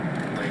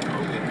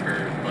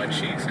butt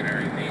cheeks and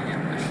everything,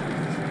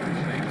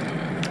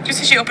 and Did you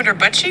say she opened her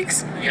butt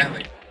cheeks? yeah,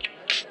 like.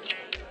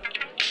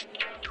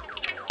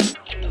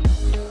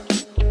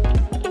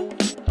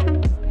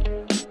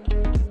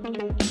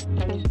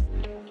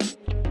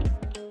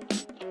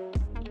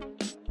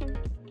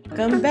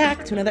 Welcome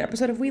back to another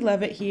episode of We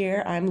Love It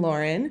Here. I'm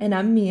Lauren. And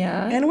I'm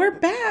Mia. And we're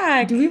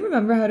back. Do we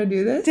remember how to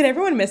do this? Did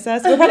everyone miss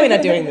us? We're probably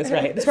not doing this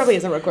right. This probably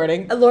isn't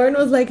recording. Lauren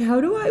was like,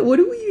 what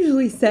do we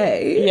usually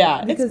say?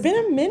 Yeah, Because it's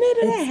been a minute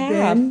and a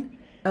half. Been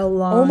a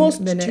long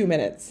Almost minute. 2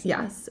 minutes.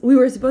 Yes. We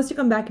were supposed to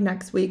come back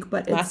next week,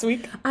 but it's... Last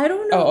week? I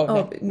don't know. Oh,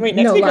 okay. Wait,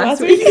 next week or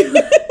last week?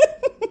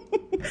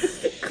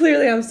 week?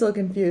 Clearly, I'm still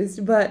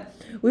confused, but...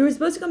 We were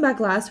supposed to come back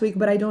last week,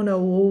 but I don't know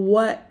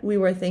what we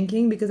were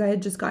thinking because I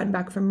had just gotten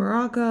back from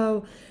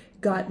Morocco,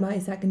 got my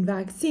second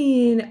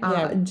vaccine,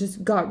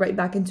 just got right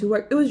back into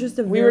work. It was just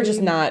We were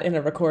just not in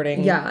a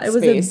recording it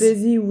was space. a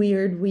busy,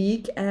 weird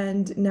week,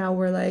 and now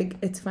we're like,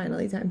 it's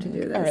finally time to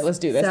do this. All right, let's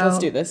do this. So, Let's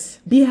do this.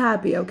 Be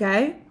happy,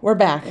 okay? We're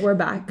back. We're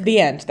back. The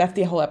end. That's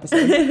the whole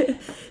episode.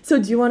 So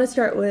do you want to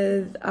start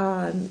with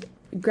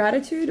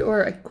gratitude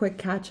or a quick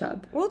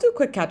catch-up? We'll do a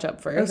quick catch up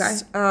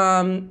first.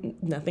 Okay.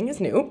 Nothing is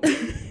new.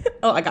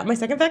 I got my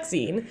second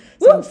vaccine,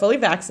 so I'm fully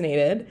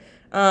vaccinated.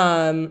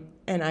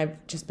 And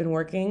I've just been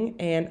working,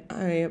 and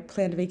I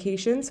planned a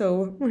vacation,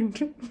 so we're not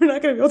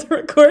going to be able to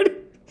record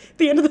at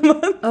the end of the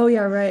month. Oh,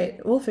 yeah,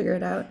 right. We'll figure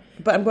it out.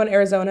 But I'm going to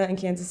Arizona and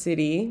Kansas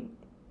City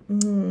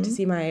to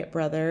see my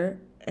brother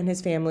and his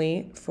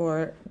family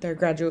for their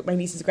my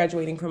niece is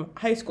graduating from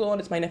high school, and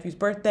it's my nephew's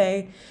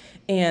birthday,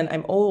 and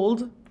I'm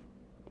old.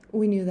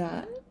 We knew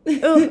that.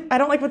 Ugh, I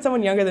don't like when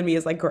someone younger than me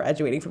is like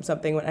graduating from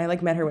something. When I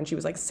met her when she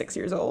was like 6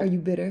 years old. Are you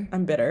bitter?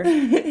 I'm bitter.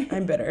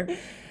 I'm bitter.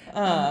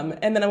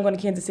 And then I'm going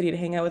to Kansas City to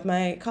hang out with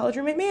my college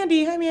roommate,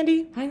 Mandy. Hi,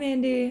 Mandy. Hi,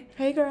 Mandy.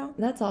 Hey, girl.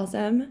 That's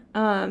awesome.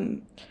 I know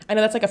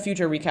that's like a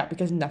future recap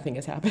because nothing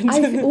has happened.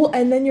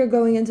 And then you're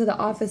going into the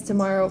office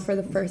tomorrow for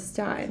the first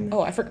time.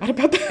 Oh, I forgot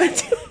about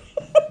that.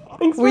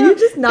 Were you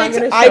just not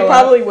going to show I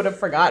probably up? would have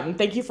forgotten.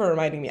 Thank you for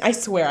reminding me. I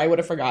swear I would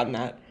have forgotten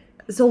that.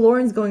 So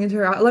Lauren's going into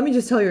her... Let me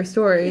just tell your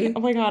story. Oh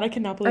my God, I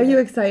cannot believe Are you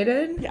it.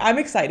 excited? Yeah, I'm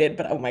excited,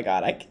 but oh my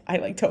God, I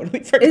like totally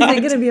forgot. Is it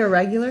going to be a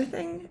regular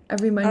thing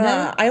every Monday?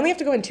 I only have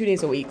to go in 2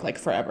 days a week, like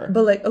forever.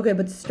 But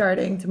but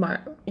starting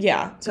tomorrow.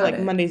 Yeah, so Got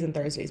like it. Mondays and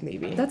Thursdays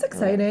maybe. That's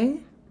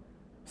exciting.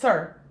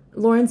 Sir.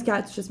 Lauren's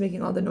cat's just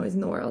making all the noise in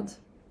the world.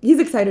 He's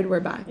excited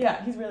we're back.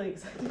 Yeah, he's really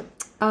excited.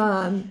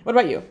 What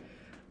about you?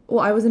 Well,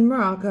 I was in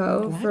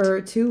Morocco What?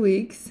 for 2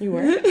 weeks. You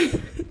were?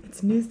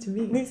 It's news to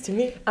me. News to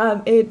me.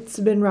 It's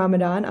been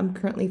Ramadan. I'm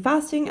currently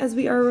fasting as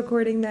we are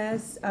recording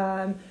this.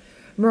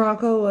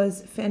 Morocco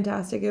was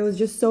fantastic. It was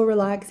just so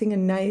relaxing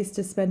and nice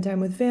to spend time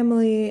with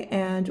family.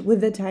 And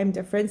with the time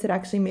difference, it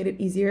actually made it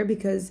easier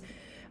because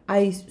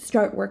I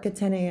start work at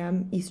 10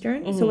 a.m.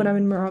 Eastern. Mm-hmm. So when I'm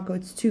in Morocco,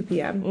 it's 2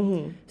 p.m.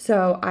 Mm-hmm.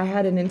 So I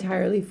had an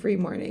entirely free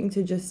morning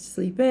to just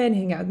sleep in,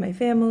 hang out with my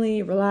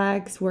family,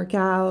 relax, work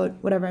out,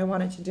 whatever I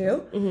wanted to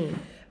do. Mm-hmm.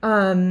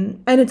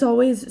 And it's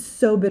always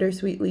so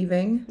bittersweet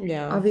leaving.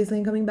 Yeah. Obviously,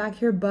 and coming back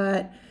here,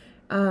 but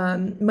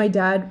my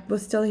dad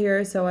was still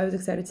here, so I was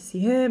excited to see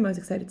him. I was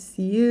excited to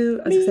see you.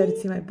 I was excited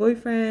to see my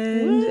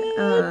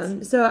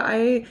boyfriend. So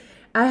I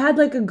had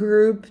like a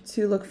group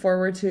to look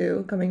forward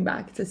to coming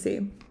back to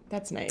see.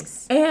 That's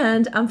nice.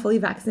 And I'm fully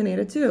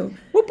vaccinated too.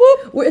 Whoop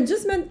whoop.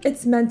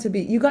 It's meant to be.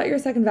 You got your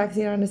second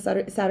vaccine on a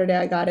Saturday.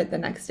 I got it the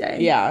next day.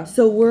 Yeah.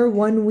 So we're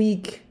 1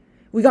 week.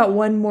 We got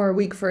one more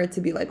week for it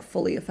to be like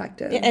fully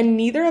effective. Yeah, and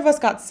neither of us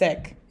got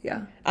sick.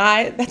 Yeah.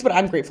 That's what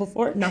I'm grateful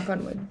for. Knock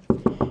on wood.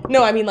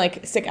 No, I mean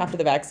like sick after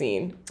the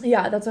vaccine.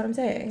 Yeah, that's what I'm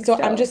saying.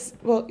 So I'm just,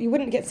 you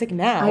wouldn't get sick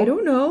now. I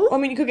don't know. Well, I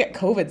mean, you could get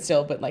COVID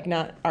still, but like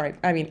not, RIP.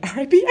 I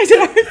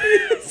said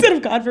RIP instead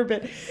of God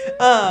forbid.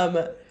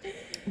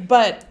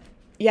 But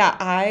yeah,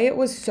 I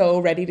was so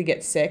ready to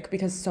get sick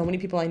because so many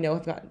people I know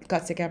have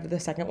got sick after the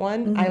second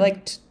one. Mm-hmm.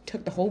 I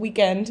took the whole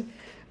weekend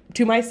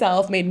to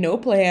myself, made no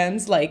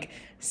plans,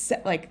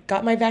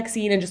 got my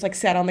vaccine and just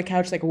sat on the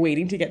couch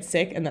waiting to get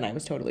sick, and then I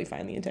was totally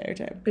fine the entire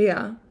time.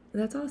 Yeah,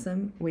 that's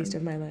awesome. Waste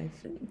of my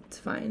life. It's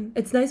fine.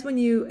 It's nice when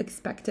you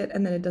expect it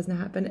and then it doesn't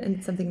happen and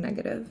it's something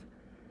negative.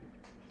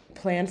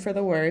 Plan for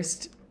the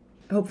worst.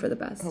 Hope for the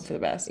best. Hope for the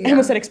best. Yeah. I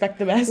almost said expect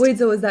the best. Wait,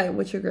 so is that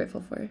what you're grateful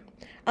for?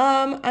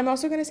 I'm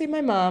also going to say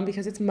my mom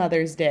because it's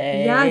Mother's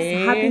Day.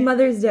 Yes, happy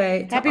Mother's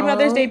Day. Happy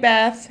Mother's Day,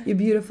 Beth. You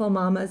beautiful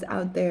mamas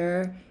out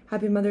there.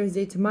 Happy Mother's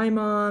Day to my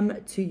mom,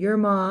 to your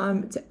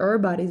mom, to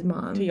everybody's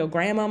mom. To your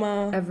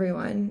grandmama.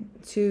 Everyone.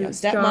 To your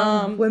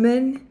strong stepmom.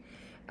 Women.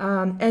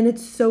 And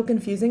it's so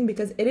confusing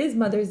because it is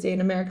Mother's Day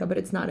in America, but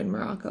it's not in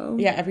Morocco.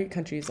 Yeah, every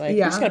country's you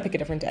just gotta pick a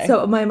different day.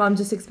 So my mom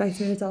just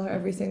expects me to tell her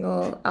every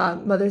single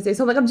Mother's Day.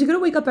 So I'm just gonna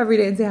wake up every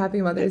day and say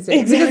Happy Mother's Day.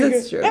 Exactly.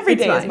 Because it's true. Every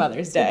day is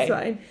Mother's Day. It's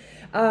fine.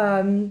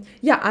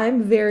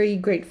 I'm very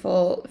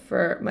grateful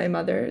for my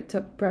mother,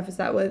 to preface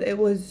that with. It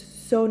was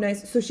so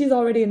nice. So she's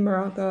already in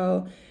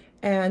Morocco,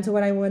 and so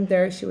when I went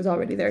there, she was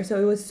already there.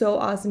 So it was so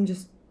awesome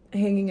just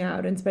hanging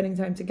out and spending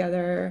time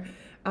together.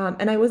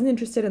 And I wasn't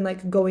interested in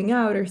going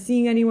out or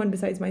seeing anyone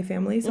besides my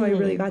family, so I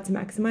really got to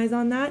maximize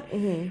on that.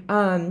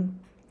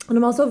 And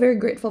I'm also very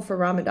grateful for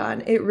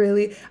Ramadan.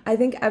 I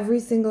think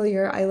every single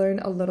year I learn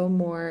a little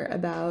more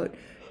about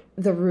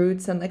the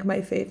roots and like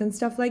my faith and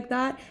stuff like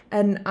that.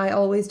 And I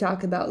always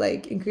talk about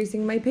like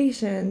increasing my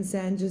patience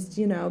and just,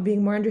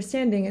 being more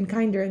understanding and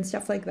kinder and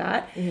stuff like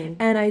that. Mm-hmm.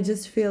 And I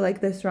just feel like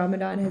this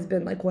Ramadan has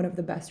been like one of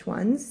the best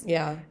ones.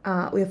 Yeah.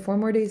 We have 4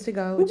 more days to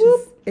go, which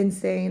is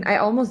insane. I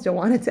almost don't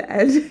want it to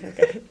end.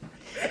 Okay.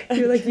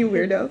 You're like, you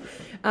weirdo.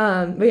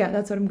 But yeah,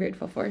 that's what I'm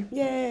grateful for.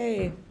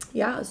 Yay.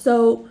 Yeah.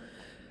 So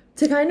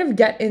to kind of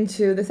get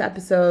into this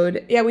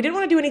episode. Yeah, we didn't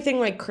want to do anything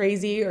like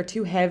crazy or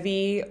too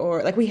heavy,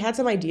 or like we had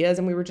some ideas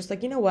and we were just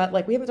like, you know what?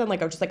 Like we haven't done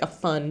like just like a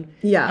fun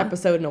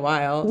episode in a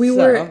while.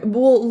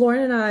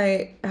 Lauren and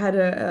I had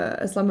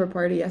a slumber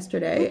party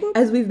yesterday,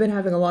 as we've been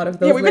having a lot of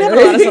those. Yeah, we've been having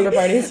a lot of slumber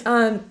parties.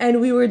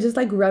 And we were just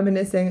like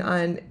reminiscing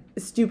on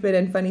stupid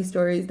and funny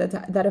stories that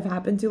have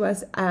happened to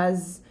us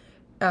as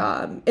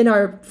in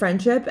our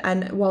friendship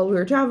and while we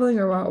were traveling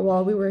or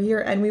while we were here,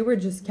 and we were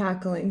just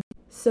cackling.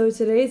 So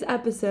today's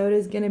episode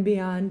is going to be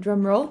on,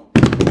 drum roll,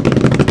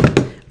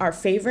 our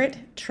favorite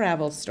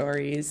travel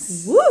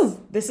stories. Woo!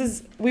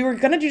 We were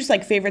going to do just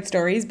like favorite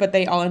stories, but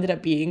they all ended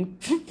up being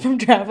from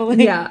traveling.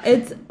 Yeah,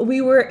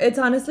 it's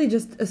honestly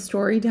just a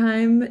story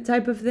time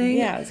type of thing.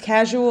 Yeah, it's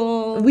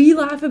casual. We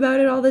laugh about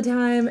it all the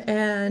time,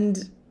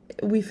 and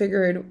we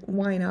figured,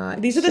 why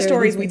not? These are the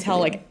stories we tell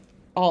like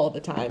all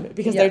the time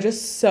because they're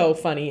just so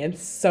funny and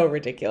so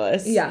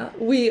ridiculous. Yeah,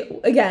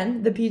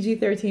 the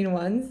PG-13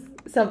 ones.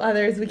 Some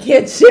others we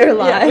can't share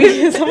live.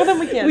 Yeah, some of them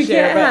we can't share. We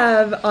can't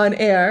have on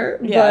air,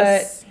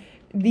 yes.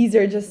 But these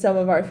are just some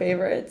of our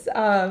favorites.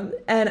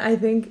 And I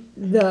think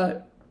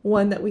the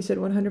one that we should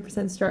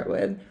 100% start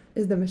with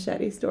is the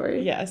machete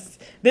story. Yes.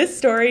 This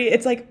story,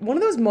 it's like one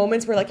of those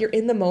moments where like you're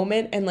in the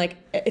moment and like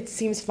it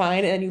seems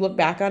fine, and then you look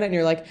back on it and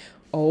you're like,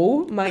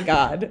 oh my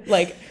God.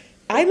 Like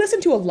I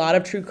listen to a lot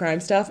of true crime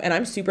stuff, and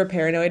I'm super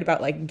paranoid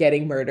about like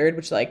getting murdered,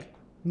 which like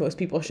most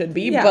people should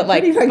be, but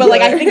I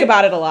think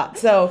about it a lot.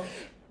 So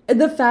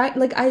the fact,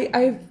 like,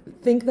 I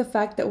think the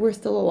fact that we're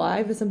still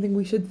alive is something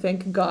we should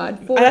thank God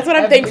for. That's what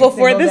I'm thankful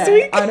for this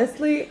week.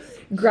 Honestly,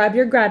 grab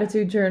your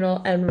gratitude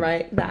journal and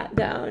write that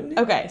down.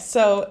 Okay,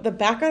 so the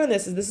background on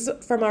this is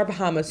from our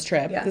Bahamas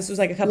trip. Yes. This was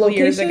like a couple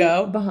years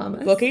ago.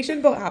 Bahamas.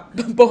 Location,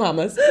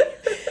 Bahamas.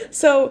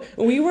 So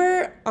we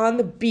were on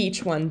the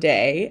beach one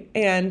day,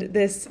 and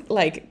this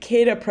like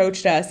kid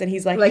approached us, and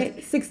he's like,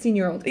 hey,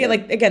 16-year-old. Yeah,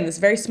 like again, this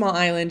very small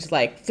island,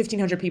 like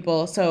 1,500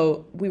 people.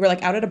 So we were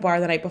like out at a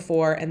bar the night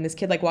before, and this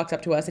kid like walks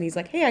up to us, and he's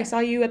like, hey, I saw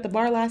you at the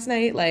bar last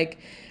night. Like,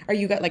 are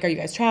you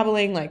guys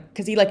traveling? Like,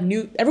 because he like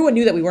everyone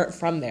knew that we weren't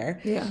from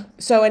there. Yeah.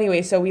 So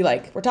anyway,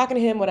 we're talking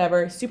to him,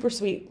 whatever, super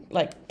sweet,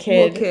 like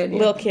kid,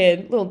 little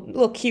cutie.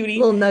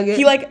 Little nugget.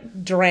 He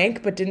like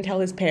drank but didn't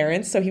tell his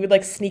parents, so he would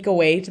like sneak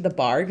away to the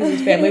bar because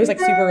his family was like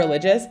super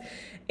religious.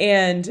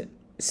 And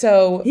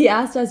so he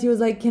asked us, he was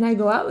like, can I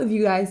go out with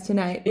you guys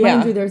tonight?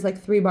 Mind you, there's like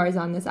 3 bars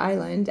on this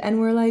island. And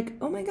we're like,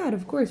 oh my God,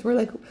 of course. We're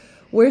like,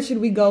 where should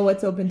we go?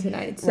 What's open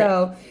tonight?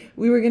 So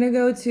we were going to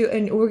go to,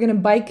 and we're going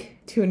to bike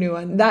to a new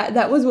one.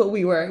 That was what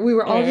we were. We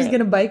were all just going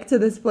to bike to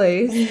this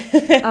place.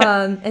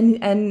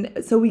 And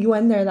so we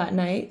went there that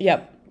night.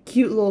 Yep.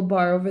 Cute little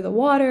bar over the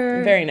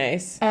water. Very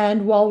nice.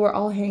 And while we're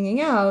all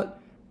hanging out,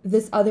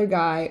 this other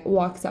guy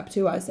walks up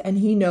to us, and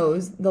he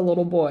knows the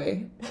little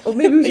boy. Oh,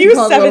 maybe we should he was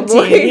call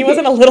 17. He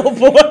wasn't a little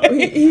boy.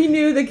 he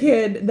knew the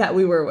kid that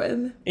we were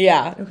with.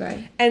 Yeah.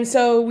 Okay. And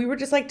so we were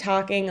just like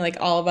talking, like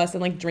all of us,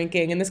 and like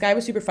drinking. And this guy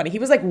was super funny. He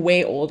was like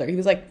way older. He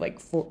was like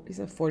he's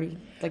like 40.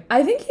 Like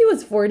I think he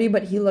was 40,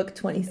 but he looked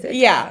 26.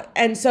 Yeah.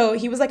 And so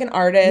he was like an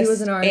artist. He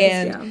was an artist.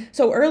 And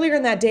so earlier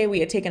in that day,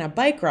 we had taken a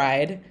bike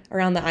ride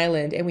around the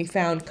island, and we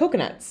found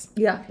coconuts.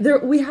 Yeah.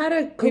 We had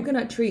a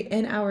coconut tree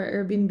in our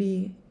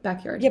Airbnb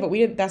backyard. Yeah, but we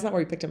didn't. That's not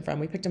where we picked him from.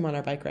 We picked him on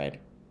our bike ride.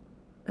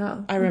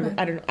 Oh, I remember. okay.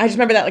 I don't know. I just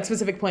remember that like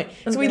specific point.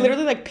 So we Okay.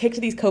 literally like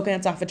picked these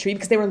coconuts off a tree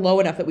because they were low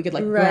enough that we could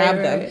like grab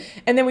them,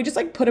 and then we just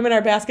like put them in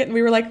our basket, and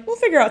we were like, we'll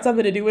figure out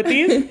something to do with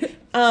these.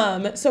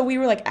 So we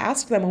were like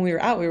asked them when we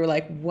were out. We were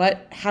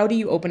like, how do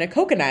you open a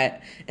coconut?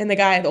 And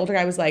the older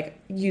guy was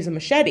like, use a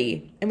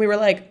machete. And we were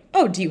like,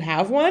 oh, do you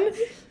have one?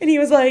 And he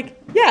was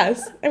like,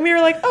 yes. And we were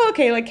like, oh,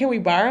 okay. Like, can we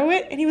borrow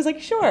it? And he was like,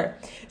 sure.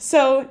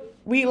 So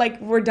we like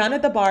were done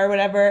at the bar or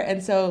whatever,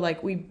 and so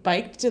like we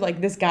biked to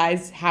like this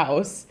guy's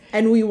house,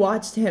 and we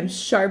watched him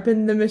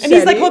sharpen the machete. and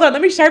he's like, hold on,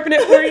 let me sharpen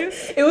it for you.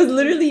 It was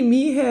literally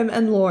me, him,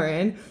 and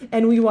Lauren,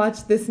 and we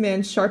watched this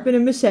man sharpen a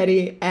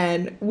machete,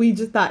 and we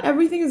just thought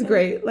everything is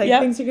great, like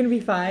things are gonna be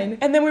fine.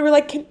 And then we were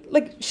like,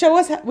 show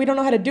us we don't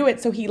know how to do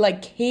it. So he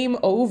like came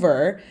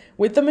over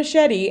with the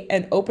machete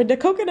and opened a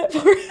coconut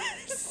for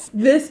us.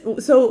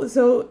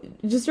 So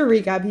just to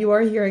recap, you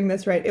are hearing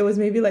this right. It was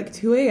maybe like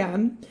 2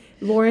 a.m.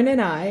 Lauren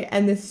and I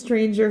and this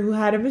stranger who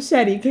had a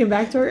machete came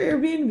back to our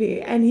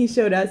Airbnb, and he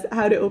showed us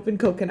how to open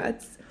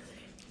coconuts.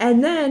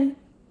 And then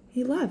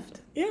he left.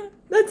 Yeah.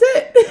 That's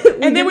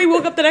it. And then we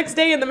woke up the next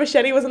day and the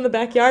machete was in the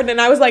backyard, and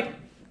I was like,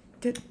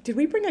 Did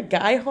we bring a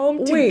guy home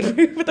Wait,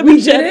 with a we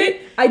machete?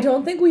 didn't? I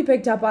don't think we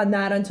picked up on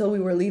that until we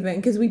were leaving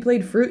because we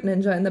played Fruit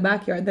Ninja in the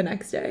backyard the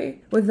next day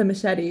with the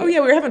machete. Oh yeah,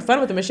 we were having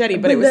fun with the machete,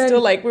 but But it was then- still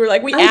like we were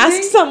like, we I asked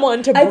think-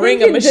 someone to I bring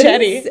think a it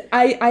didn't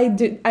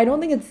machete. I don't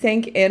think it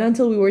sank in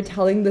until we were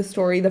telling the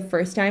story the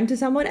first time to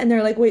someone, and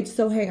they're like, "Wait,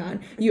 so hang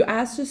on, you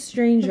asked a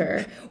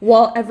stranger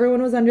while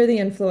everyone was under the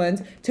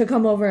influence to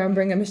come over and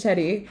bring a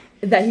machete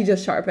that he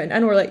just sharpened,"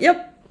 and we're like,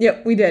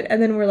 "Yep, we did,"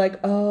 and then we're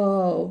like,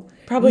 "Oh,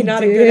 Probably we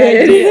not a good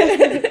did."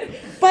 idea.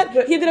 But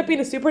he ended up being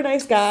a super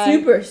nice guy.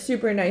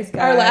 Super nice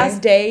guy. Our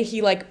last day,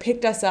 he like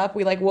picked us up.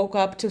 We like woke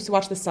up to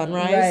watch the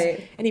sunrise,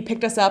 Right. and he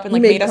picked us up and He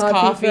like made us for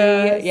coffee.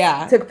 us,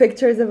 Yeah, took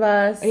pictures of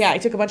us. yeah. He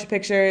took a bunch of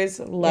pictures.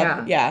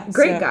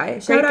 Great guy.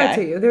 Shout out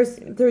to you.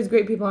 There's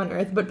great people on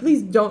earth, but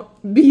please don't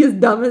be as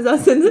dumb as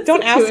us in this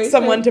Don't situation. ask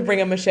someone to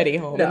bring a machete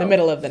home in the No.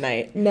 middle of the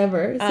night.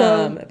 Never.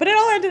 So But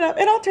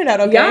it all turned out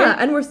okay. yeah,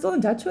 and we're still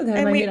in touch with him.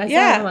 And I we- mean, I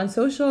yeah. saw him on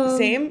social.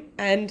 Same,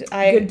 and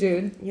I, Good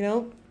dude. you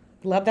know,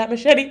 love that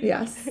machete.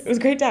 Yes. It was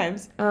great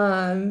times.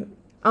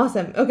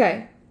 Awesome.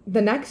 Okay.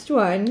 The next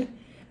one,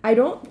 I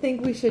don't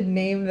think we should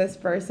name this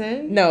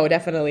person. No,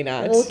 definitely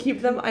not. We'll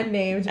keep them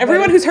unnamed.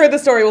 Everyone but who's heard the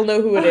story will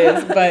know who it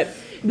is, but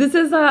this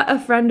is a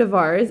friend of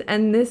ours,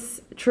 and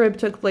this trip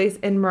took place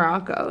in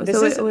Morocco. this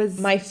so is it was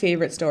my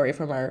favorite story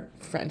from our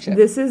friendship.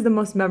 This is the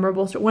most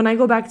memorable story. When I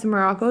go back to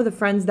Morocco, the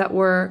friends that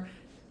were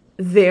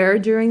there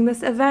during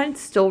this event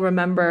still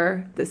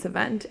remember this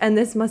event. And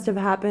this must have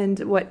happened,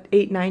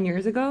 8-9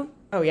 years ago?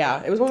 Oh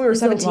yeah, it was when we were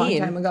was a long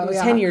 17. time ago, It was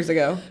yeah. 10 years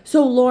ago.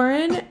 So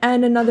Lauren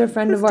and another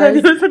friend of 10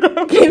 ours years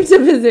ago. came to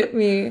visit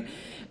me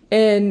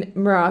in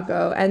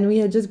Morocco, and we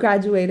had just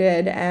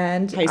graduated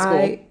and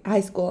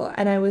high school,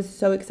 and I was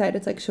so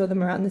excited to like show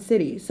them around the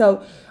city.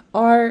 So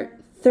our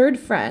third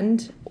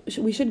friend,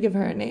 we should give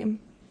her a name.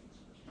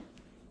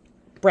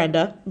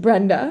 Brenda.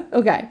 Brenda.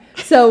 Okay.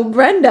 So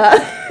Brenda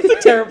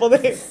It's a terrible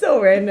name.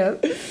 so random.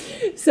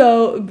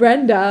 So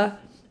Brenda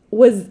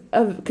was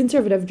a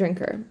conservative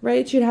drinker,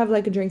 right? She'd have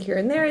like a drink here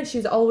and there, and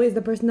she's always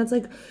the person that's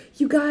like,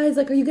 "You guys,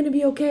 like, are you gonna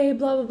be okay?"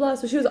 Blah blah blah.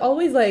 So she was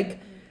always like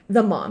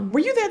the mom.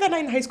 Were you there that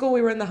night in high school?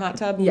 We were in the hot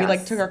tub and Yes. we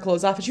like took our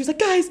clothes off and she was like,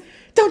 guys,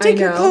 don't take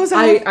your know. clothes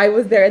off. I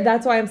was there.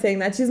 That's why I'm saying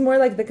that. She's more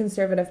like the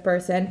conservative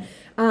person.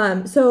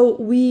 So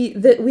we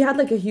had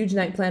like a huge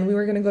night plan. We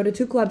were gonna go to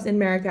 2 clubs in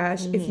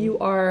Marrakesh. If you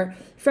are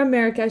from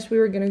Marrakesh, we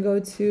were gonna go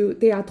to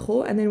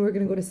Teatro, and then we were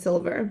gonna go to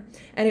Silver.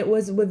 And it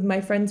was with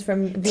my friends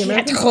from the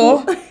American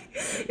Teatro? school.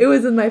 It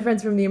was with my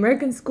friends from the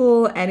American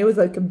school, and it was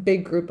like a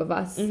big group of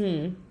us.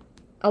 And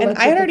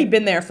I had already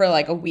been there for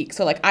like a week.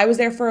 So like I was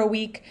there for a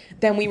week,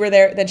 then we were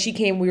there, then she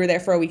came, we were there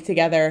for a week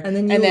together. And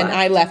then left.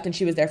 I left and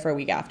she was there for a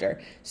week after.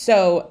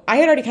 So I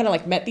had already kind of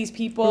like met these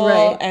people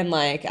Right. and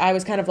like I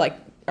was kind of like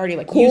already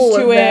like Cool used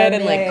to with it them,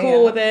 and like yeah, cool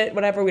yeah. with it,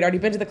 whatever. We'd already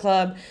been to the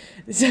club.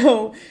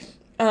 So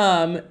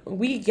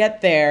we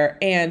get there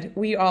and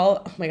we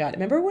all, oh my God,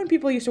 remember when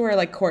people used to wear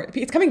like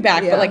it's coming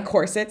back, Yeah. but like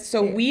corsets.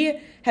 So we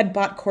had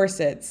bought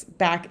corsets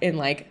back in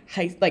like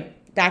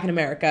back in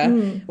America,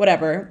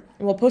 whatever.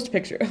 We'll post a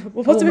picture.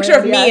 We'll post Oh a my picture God,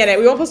 of me yes. in it.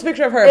 We won't post a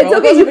picture of her. It's but we'll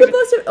okay. post a You can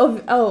picture-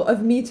 post it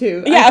of me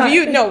too. Yeah, of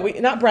you. No,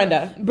 not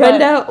Brenda.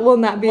 Brenda will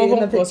not be We in the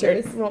won't post her.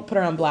 pictures. We won't put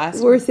her on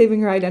blast. We're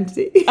saving her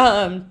identity.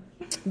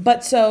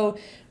 But so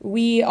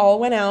we all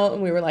went out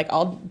and we were like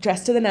all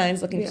dressed to the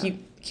nines, looking Yeah.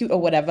 cute or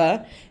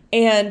whatever.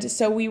 And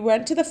so we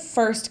went to the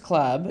first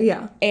club.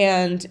 Yeah.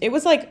 And it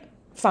was like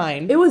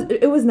fine. It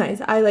was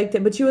nice. I liked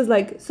it, but she was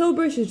like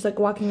sober. She was just like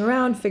walking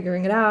around,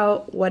 figuring it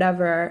out,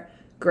 whatever.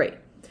 Great.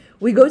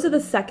 We go to the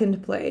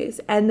second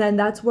place, and then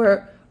that's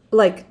where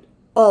like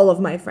all of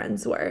my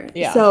friends were.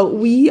 Yeah. So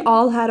we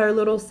all had our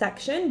little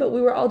section, but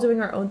we were all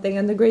doing our own thing.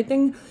 And the great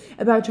thing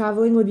about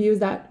traveling with you is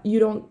that you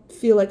don't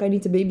feel like I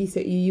need to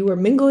babysit you. You were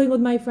mingling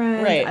with my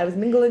friends. Right. I was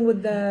mingling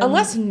with them.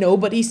 Unless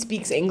nobody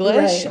speaks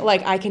English, Right.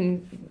 like I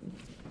can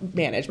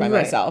manage by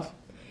Right. myself.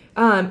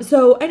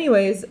 So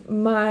anyways,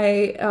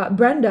 my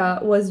Brenda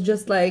was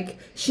just like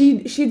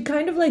she'd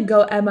kind of like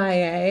go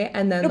MIA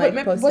and then No, like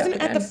but post wasn't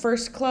up at the again.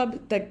 first club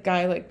that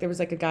guy like there was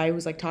like a guy who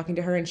was like talking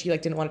to her and she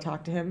like didn't want to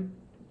talk to him?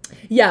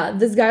 Yeah,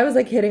 this guy was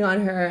like hitting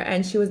on her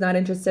and she was not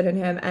interested in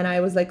him, and I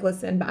was like,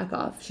 listen, back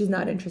off. She's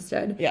not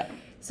interested. Yeah.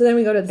 So then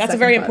we go to the That's a second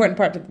very club. important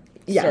part of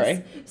the Yes.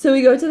 story. So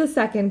we go to the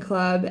second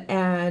club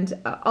and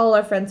all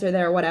our friends are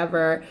there,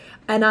 whatever.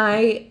 And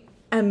I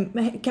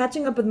am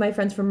catching up with my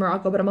friends from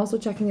Morocco, but I'm also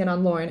checking in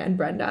on Lauren and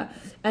Brenda.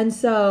 And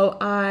so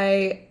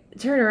I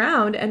turn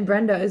around and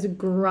Brenda is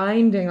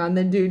grinding on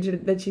the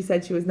dude that she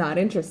said she was not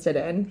interested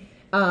in.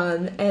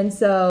 And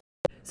so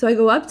I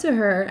go up to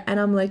her and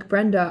I'm like,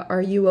 Brenda,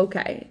 are you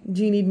okay?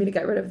 Do you need me to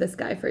get rid of this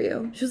guy for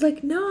you? She was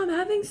like, no, I'm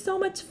having so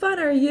much fun.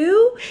 Are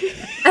you?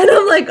 And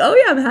I'm like, oh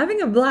yeah, I'm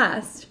having a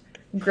blast.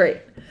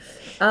 Great.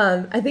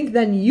 I think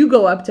then you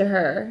go up to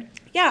her.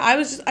 Yeah,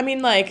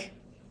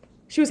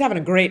 she was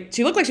having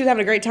she looked like she was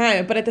having a great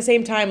time, but at the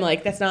same time,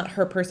 like, that's not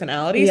her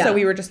personality. Yeah. So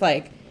we were just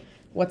like,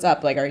 what's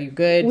up? Like, are you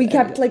good? We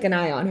kept like an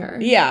eye on her.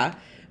 Yeah.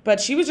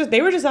 But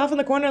they were just off in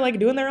the corner, like,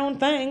 doing their own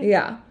thing.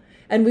 Yeah.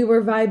 and we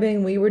were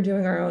vibing, we were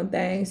doing our own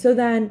thing. So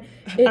then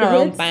Our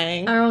own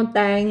thing. our own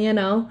thing, you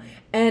know.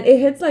 And it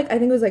hits like, I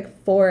think it was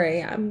like 4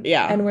 a.m.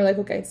 Yeah. And we're like,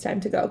 okay, it's time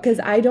to go. Because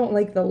I don't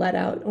like the let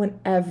out when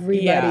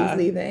everybody's Yeah.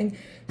 leaving.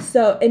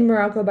 So in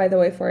Morocco, by the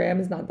way, 4 a.m.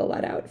 is not the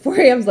let out. 4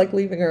 a.m. is like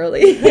leaving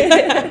early.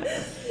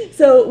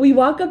 So we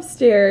walk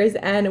upstairs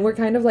and we're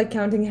kind of like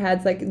counting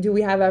heads, like, do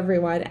we have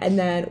everyone? And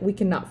then we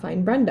cannot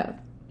find Brenda.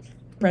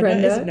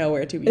 Brenda is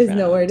nowhere to be Is found.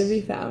 nowhere to be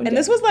found. And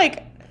this was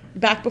like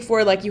back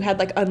before like you had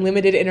like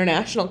unlimited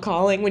international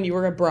calling when you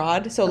were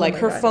abroad. So like my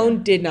her God,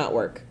 phone did not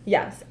work.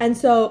 Yes. And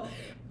so,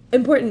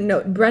 important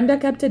note, Brenda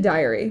kept a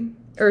diary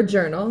or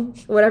journal,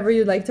 whatever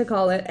you'd like to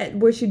call it,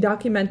 where she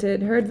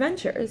documented her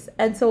adventures.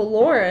 And so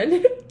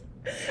Lauren...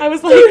 I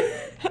was like,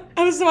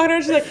 I was so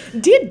honored. She's like,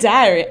 dear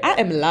diary, I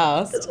am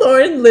lost.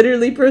 Lauren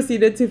literally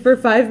proceeded to, for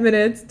 5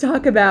 minutes,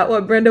 talk about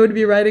what Brenda would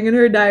be writing in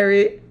her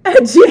diary.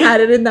 And she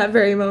had it in that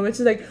very moment.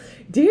 She's like,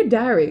 dear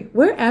diary,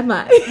 where am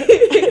I?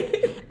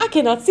 I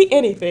cannot see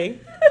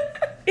anything.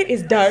 It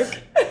is dark.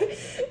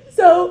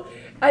 So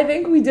I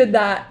think we did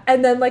that.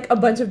 And then like a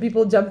bunch of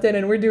people jumped in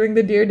and we're doing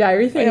the dear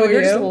diary thing And with we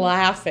were you. just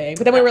laughing.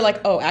 But then we were like,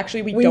 oh,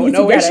 actually, we don't need know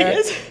to where get she her.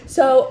 is.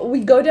 So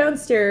we go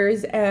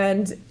downstairs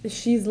and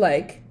she's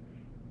like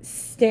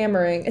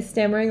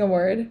stammering a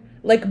word,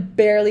 like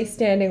barely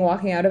standing,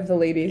 walking out of the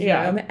ladies'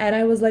 room. And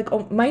I was like,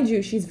 oh, mind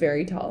you, she's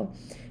very tall.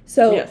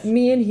 So Yes.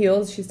 me in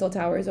heels, she still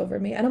towers over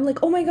me. And I'm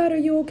like, oh my God, are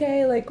you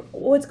okay? Like,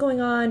 what's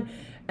going on?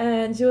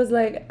 And she was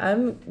like,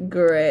 I'm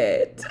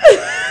great.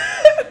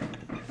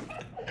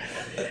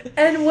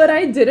 And what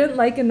I didn't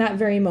like in that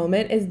very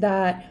moment is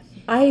that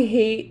I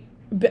hate,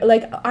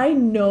 like, I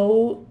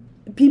know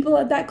people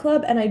at that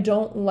club and I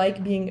don't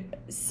like being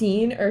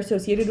seen or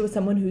associated with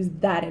someone who's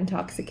that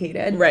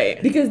intoxicated.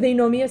 Right. Because they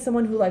know me as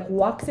someone who, like,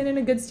 walks in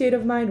a good state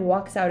of mind,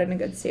 walks out in a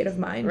good state of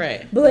mind.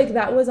 Right. But, like,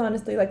 that was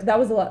honestly, like, that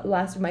was the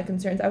last of my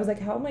concerns. I was like,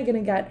 how am I going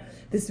to get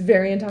this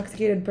very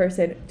intoxicated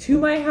person to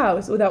my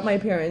house without my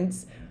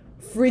parents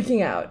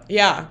freaking out?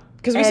 Yeah.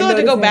 Because we And still had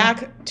to go noticing-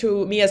 back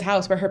to Mia's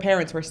house where her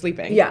parents were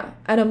sleeping. Yeah.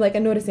 And I'm like,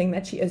 I'm noticing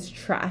that she is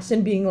trashed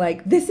and being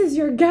like, this is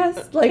your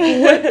guest. Like,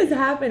 what is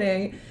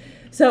happening?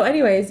 So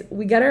anyways,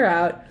 we get her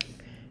out.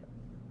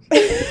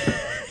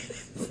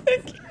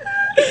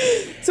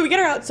 So we get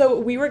her out. So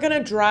we were going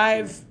to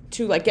drive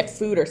to like get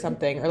food or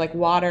something or like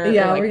water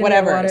Yeah, or we're like gonna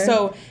whatever. get water.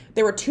 So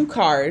there were 2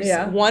 cars.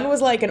 Yeah. One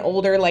was like an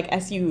older like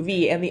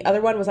SUV and the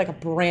other one was like a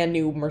brand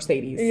new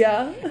Mercedes.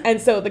 Yeah.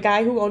 And so the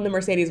guy who owned the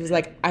Mercedes was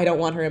like, I don't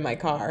want her in my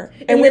car.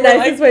 In And the we were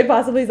nicest like, way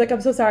possible. He's like, I'm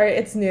so sorry,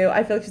 it's new.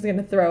 I feel like she's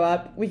gonna throw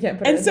up. We can't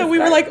put her and in so this we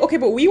were car." like, okay,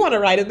 but we want to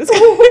ride in this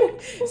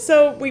car.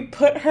 So we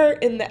put her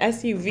in the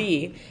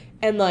SUV.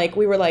 And like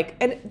we were like,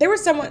 and there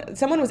was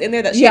someone was in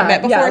there that she had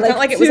met before. It's not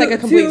like it was like a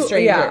complete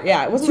stranger.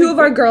 Yeah, it wasn't. Two like, of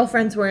our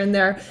girlfriends were in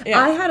there. Yeah.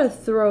 I had a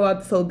throw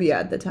up phobia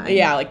at the time.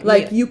 Yeah,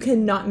 like you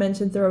cannot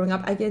mention throwing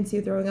up. I can't see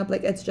you throwing up.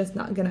 Like, it's just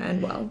not gonna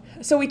end well.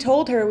 So we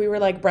told her, we were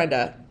like,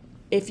 Brenda,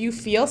 if you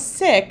feel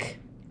sick,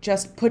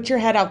 just put your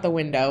head out the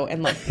window.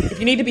 And like, if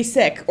you need to be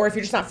sick or if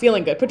you're just not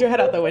feeling good, put your head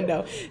out the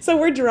window. So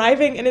we're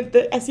driving and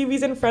the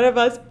SUV's in front of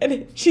us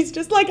and she's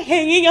just like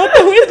hanging out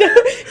the window.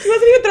 She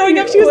wasn't even throwing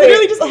up. She was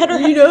literally just had her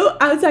You know,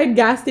 outside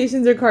gas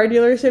stations or car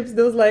dealerships,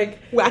 those like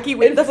wacky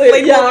with the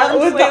inflated- inflatable arms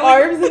with the flailing.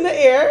 arms in the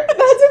air. That's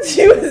what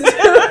she was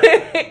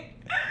doing.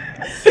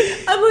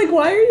 I'm like,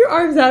 why are your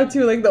arms out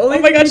too? Like, the only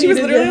Oh my thing God, you she was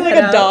need is literally your like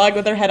head a out. dog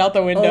with her head out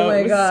the window. Oh my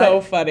It was God.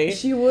 so funny.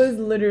 She was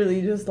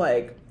literally just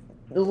like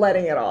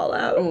letting it all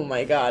out. Oh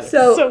my God.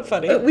 So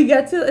funny. We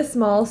get to a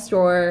small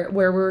store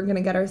where we were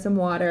gonna get her some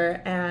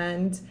water,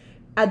 and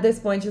at this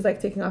point she's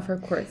like taking off her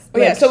course. Oh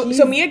yeah, Like, so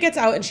she's- Mia gets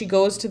out and she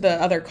goes to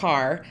the other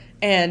car,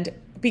 and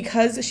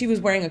because she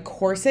was wearing a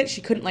corset, she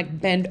couldn't like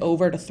bend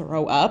over to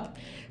throw up.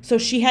 So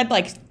she had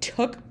like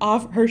took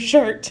off her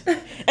shirt,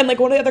 and like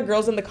one of the other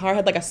girls in the car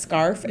had like a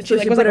scarf, and she So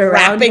like she was put like it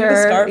around wrapping the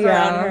her, scarf yeah.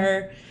 around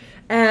her.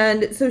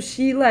 And so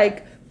she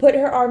like put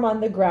her arm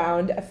on the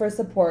ground for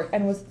support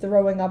and was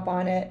throwing up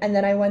on it. And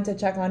then I went to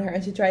check on her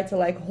and she tried to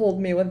like hold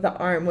me with the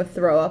arm with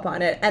throw up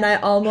on it. And I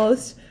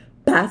almost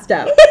passed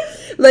out.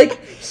 Like,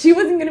 she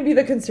wasn't going to be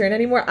the concern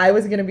anymore. I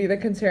was going to be the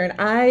concern.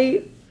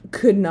 I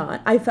could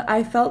not.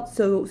 I felt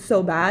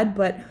so bad,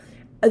 but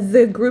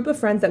the group of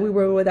friends that we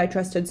were with, I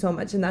trusted so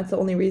much, and that's the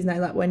only reason I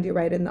let Wendy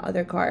ride in the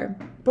other car.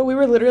 But we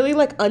were literally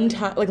like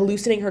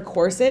loosening her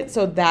corset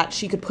so that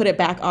she could put it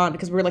back on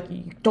because we were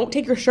like, don't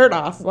take your shirt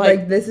off.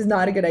 Like, this is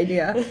not a good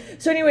idea.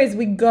 So anyways,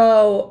 we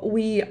got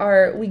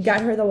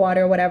her the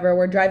water, whatever.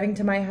 We're driving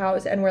to my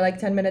house and we're like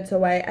 10 minutes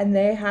away, and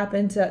they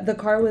happen to, the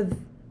car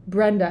with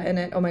Brenda in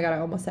it, oh my God, I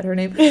almost said her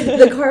name.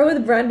 The car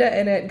with Brenda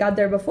in it got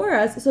there before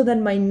us. So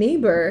then my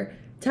neighbor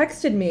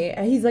texted me,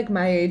 and he's like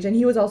my age, and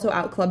he was also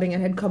out clubbing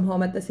and had come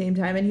home at the same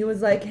time, and he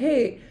was like,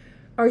 hey,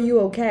 are you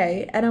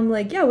okay? And I'm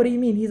like, yeah, what do you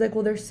mean? He's like,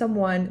 well, there's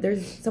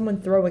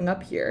someone throwing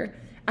up here.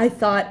 I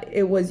thought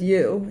it was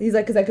you. He's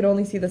like, because I could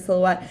only see the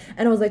silhouette.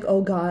 And I was like,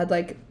 oh God,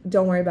 like,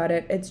 don't worry about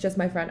it. It's just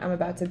my friend. I'm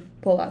about to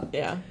pull up.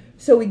 Yeah.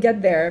 So we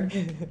get there,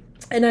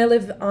 and I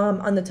live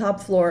on the top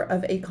floor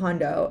of a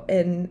condo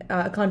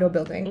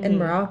building in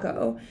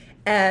Morocco.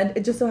 And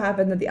it just so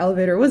happened that the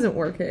elevator wasn't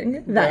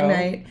working that Bro.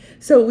 night.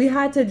 So we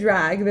had to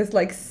drag this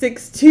like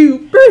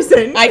 6'2"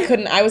 person. I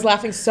couldn't. I was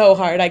laughing so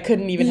hard. I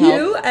couldn't even help.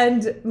 You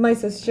and my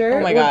sister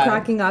Oh my were God.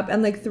 cracking up,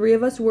 and like 3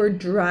 of us were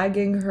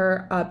dragging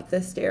her up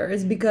the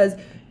stairs because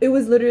it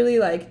was literally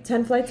like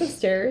 10 flights of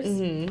stairs,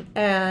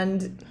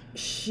 and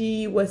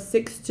she was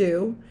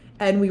 6'2",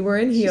 and we were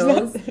in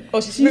heels.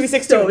 She's maybe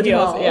 6'2" in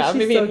heels. tall. Yeah, She's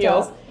maybe so in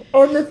heels.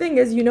 tall. And the thing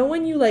is, you know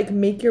when you like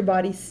make your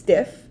body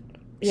stiff?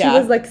 Yeah. She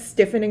was like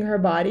stiffening her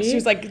body. She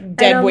was like And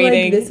dead I'm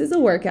weighting. Like, this is a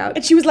workout.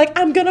 And she was like,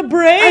 I'm gonna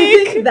break.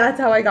 I think that's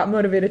how I got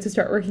motivated to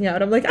start working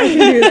out. I'm like, I can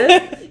do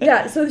this.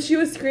 Yeah, so she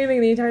was screaming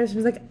the entire time. She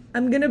was like,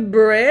 I'm gonna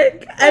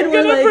break. And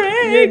we're gonna like,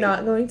 break. you're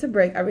not going to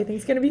break.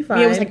 Everything's gonna be fine.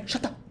 Mia was like,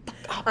 shut the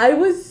fuck up. I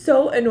was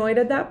so annoyed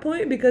at that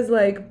point because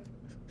like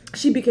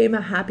she became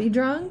a happy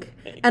drunk.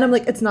 And I'm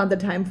like, it's not the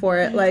time for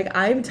it. Like,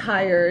 I'm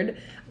tired.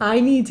 I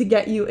need to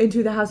get you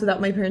into the house without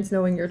my parents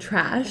knowing you're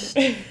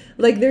trashed.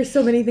 Like, there's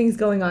so many things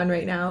going on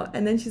right now.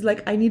 And then she's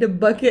like, I need a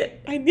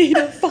bucket. I need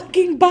a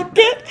fucking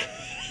bucket.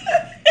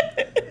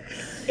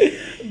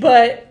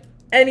 But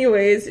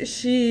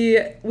anyways,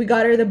 we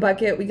got her the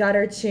bucket, we got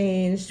her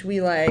changed,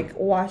 we like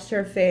washed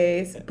her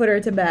face, put her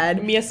to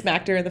bed. Mia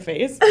smacked her in the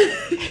face.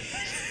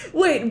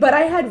 Wait, but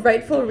I had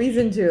rightful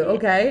reason to,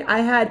 okay?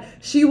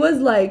 She was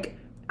like,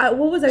 what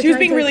was I She was trying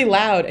being to- really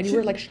loud, and you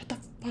were like, shut the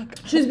fuck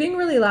up. She was being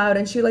really loud,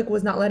 and she like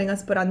was not letting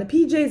us put on the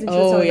PJs, and she was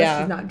Oh, telling yeah.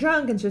 us she's not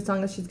drunk, and she was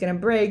telling us she's gonna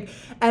break.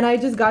 And I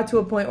just got to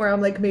a point where I'm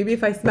like, maybe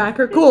if I smack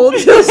her cold,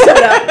 she'll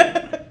shut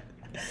up.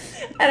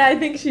 And I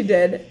think she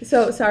did.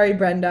 So sorry,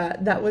 Brenda.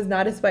 That was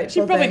not a spiteful She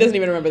probably thing. doesn't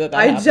even remember that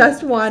I happened.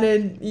 just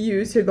wanted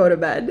you to go to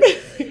bed.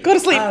 Go to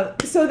sleep.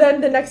 So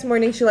then the next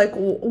morning, she like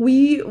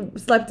we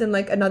slept in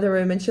like another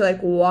room, and she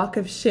like walk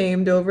of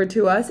shamed over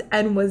to us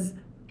and was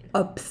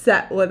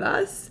upset with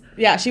us.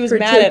 Yeah, she was for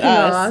mad at taking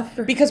us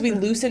off because we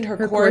loosened her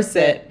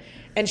corset.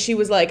 And she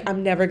was like,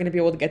 I'm never going to be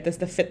able to get this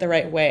to fit the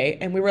right way.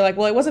 And we were like,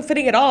 well, it wasn't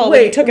fitting at all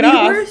when you took it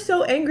off. We were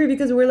so angry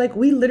because we were like,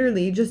 we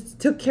literally just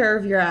took care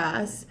of your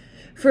ass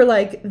for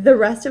like the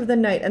rest of the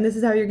night, and this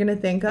is how you're gonna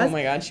thank us. Oh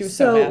my God, she was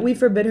so mad. We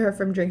forbid her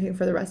from drinking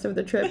for the rest of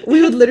the trip.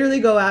 We would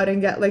literally go out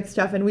and get like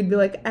stuff, and we'd be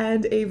like,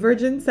 and a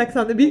virgin sex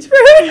on the beach for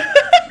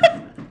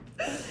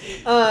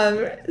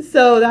her.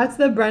 So that's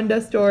the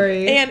Brenda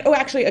story. And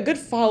actually, a good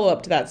follow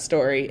up to that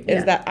story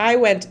is that I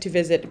went to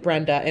visit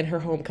Brenda in her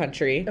home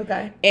country.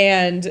 Okay.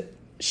 And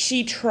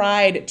she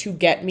tried to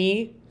get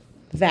me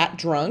that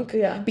drunk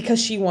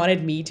because she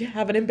wanted me to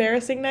have an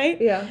embarrassing night.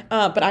 Yeah.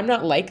 But I'm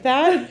not like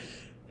that.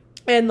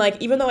 And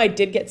like, even though I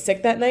did get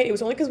sick that night, it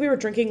was only because we were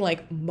drinking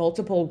like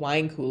multiple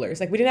wine coolers.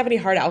 Like, we didn't have any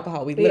hard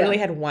alcohol. We literally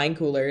had wine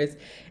coolers.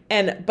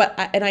 And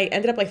I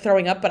ended up like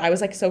throwing up, but I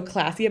was like so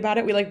classy about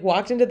it. We like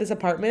walked into this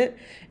apartment,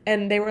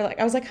 and they were like,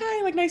 I was like,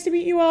 hi, like, nice to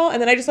meet you all.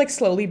 And then I just like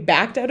slowly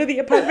backed out of the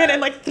apartment and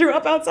like threw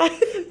up outside.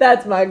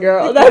 That's my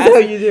girl. That's how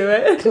you do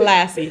it.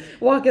 Classy.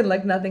 Walking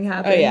like nothing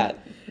happened. Oh yeah.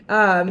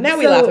 Now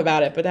we laugh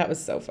about it, but that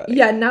was so funny.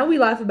 Yeah, now we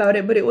laugh about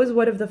it, but it was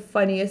one of the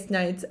funniest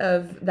nights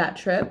of that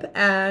trip.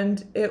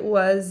 And it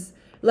was,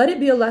 let it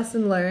be a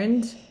lesson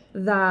learned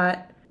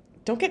that...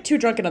 Don't get too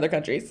drunk in other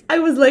countries. I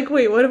was like,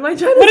 wait, what am I trying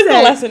to say? What is the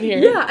lesson here?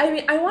 Yeah, I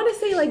mean, I want to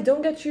say, like,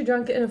 don't get too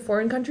drunk in a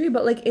foreign country,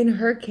 but, like, in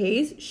her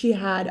case, she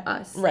had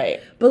us. Right.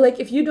 But, like,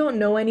 if you don't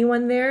know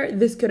anyone there,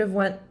 this could have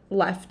went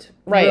left.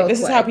 Right. This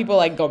quick. is how people,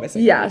 like, go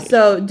missing. Yeah,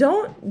 so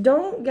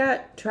don't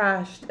get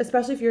trashed,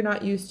 especially if you're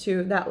not used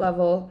to that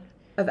level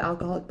of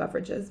alcoholic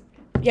beverages.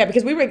 Yeah,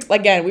 because we were,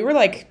 again, we were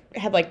like,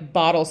 had like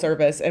bottle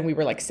service, and we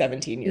were like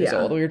 17 years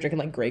old. We were drinking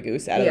like Grey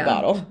Goose out of the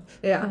bottle.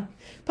 Yeah.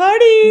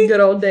 Party! Good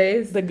old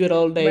days. The good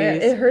old But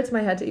days. it hurts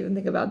my head to even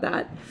think about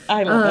that.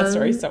 I love that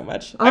story so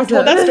much. awesome. I've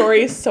told that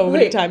story so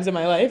many Wait. times in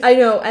my life. I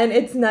know, and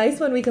it's nice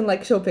when we can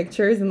like show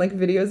pictures and like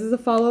videos as a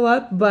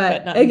follow-up,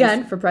 but not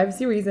again, for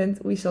privacy reasons,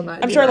 we shall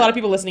not. I'm sure a lot of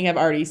people listening have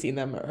already seen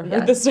them or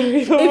heard the story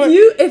before.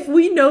 If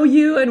we know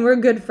you and we're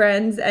good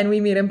friends and we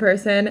meet in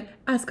person,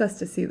 ask us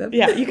to see them.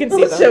 Yeah, you can see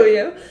we'll them. show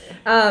you.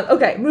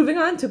 Okay, moving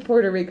on to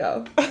Puerto Rico.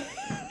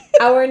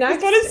 Our next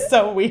This one is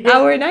so weird.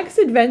 Our next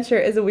adventure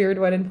is a weird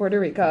one in Puerto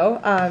Rico.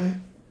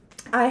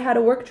 I had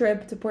a work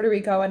trip to Puerto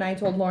Rico, and I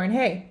told Lauren,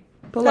 hey,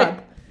 pull Hey.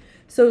 up.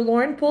 So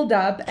Lauren pulled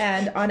up,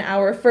 and on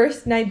our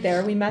first night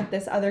there, we met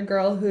this other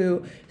girl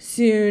who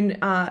soon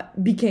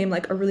became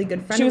like a really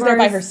good friend She was of there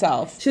by ours.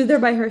 herself. She was there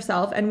by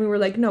herself, and we were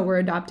like, no, we're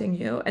adopting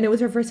you. And it was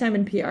her first time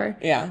in PR.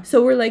 Yeah.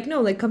 So we're like,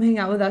 no, like, come hang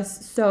out with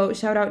us. So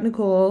shout out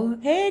Nicole.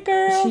 Hey,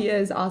 girl. She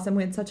is awesome.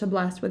 We had such a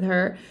blast with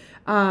her.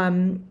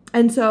 And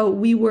so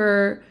we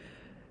were...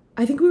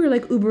 I think we were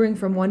like Ubering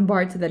from one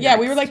bar to the next. Yeah,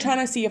 we were like trying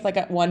to see if like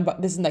at one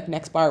this is like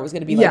next bar was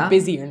gonna be like Yeah.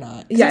 busy or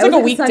not. 'Cause Yeah, it was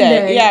like a weekday.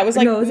 Sunday. Yeah, it was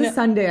like No, it was a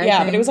Sunday, I yeah,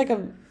 think. but it was like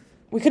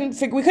we couldn't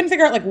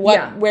figure out like what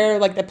Yeah. where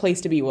like the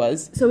place to be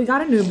was. So we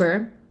got an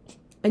Uber,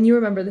 and you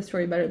remember the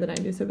story better than I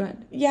do, so go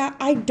ahead. Yeah,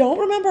 I don't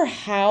remember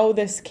how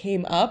this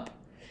came up,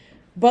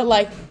 but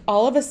like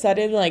all of a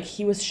sudden like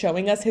he was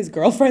showing us his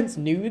girlfriend's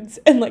nudes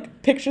and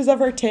like pictures of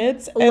her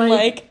tits and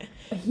like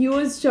He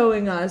was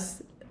showing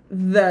us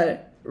the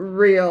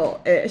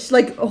real-ish.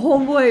 Like,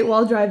 homeboy,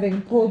 while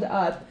driving, pulled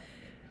up,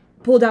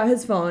 pulled out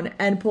his phone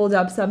and pulled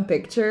up some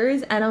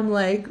pictures, and I'm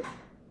like,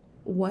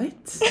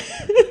 what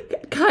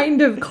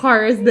kind of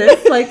car is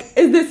this? Like,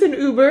 is this an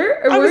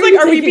Uber? Or I was where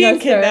like, are we taking being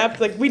us there?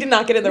 kidnapped? Like, we did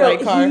not get in the right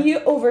car. He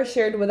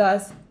overshared with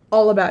us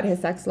all about his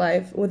sex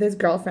life with his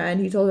girlfriend.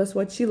 He told us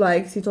what she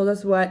likes. He told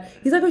us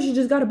he's like, oh, she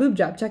just got a boob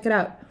job. Check it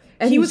out.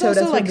 And he was showed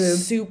also us her like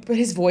boobs. super.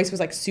 His voice was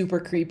like super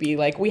creepy.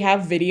 Like, we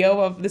have video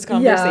of this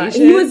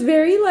conversation. Yeah, he was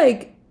very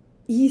like.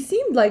 He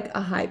seemed like a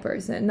high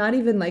person, not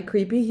even like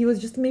creepy. He was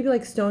just maybe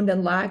like stoned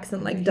and lax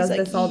and like does like,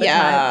 this all the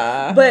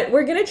yeah. time. But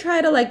we're gonna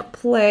try to like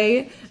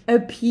play a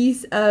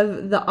piece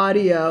of the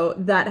audio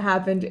that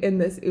happened in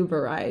this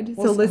Uber ride.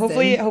 So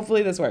listen.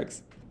 Hopefully this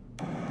works.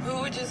 Who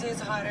would you say is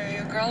hotter,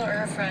 your girl or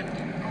her friend?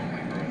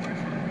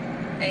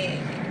 Hey.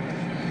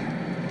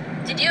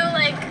 Did you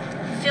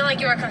feel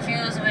like you were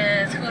confused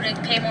with who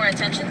to pay more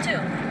attention to?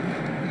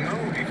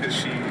 No, because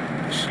she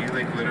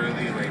like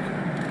literally like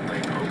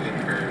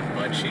opened her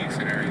butt cheeks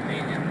and everything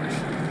and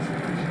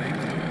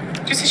like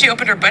Did you say she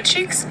opened her butt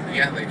cheeks?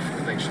 yeah,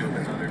 like she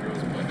opens other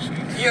girls' butt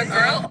cheeks. Your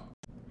girl?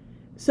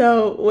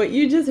 So what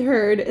you just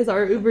heard is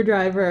our Uber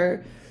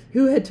driver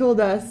who had told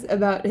us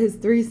about his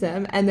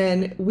threesome, and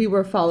then we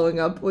were following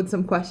up with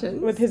some questions.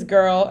 With his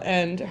girl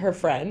and her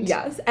friend.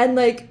 Yes, and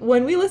like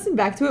when we listened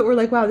back to it, we're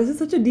like, wow, this is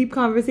such a deep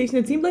conversation.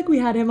 It seemed like we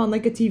had him on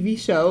like a TV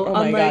show. Oh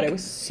on, my God, it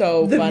was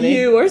so The funny.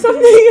 View or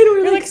something, and we're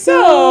You're like, like,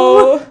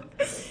 so...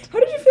 how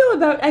did you feel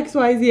about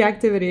XYZ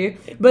activity?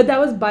 But that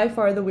was by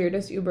far the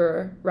weirdest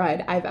Uber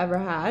ride I've ever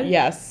had.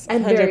 Yes,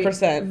 And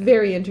 100%.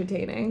 very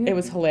entertaining. It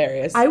was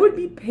hilarious. I would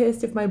be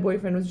pissed if my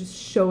boyfriend was just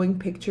showing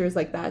pictures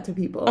like that to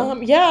people.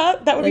 Yeah,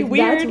 that would like, be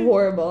weird. That's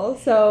horrible.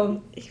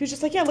 So He was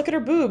just like, yeah, look at her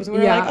boobs. And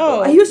we were yeah, like,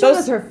 oh. he was showing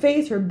those- us her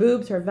face, her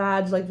boobs, her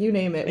vag, like you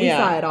name it. We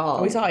saw it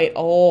all. We saw it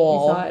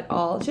all. We saw it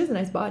all. She has a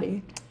nice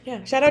body.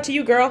 Yeah, shout out to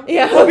you, girl.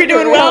 Yeah, Hope you're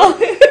doing for well.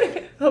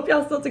 real. Hope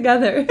y'all still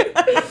together.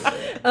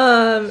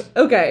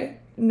 Okay,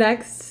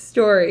 next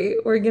story.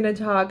 We're gonna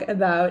talk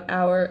about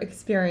our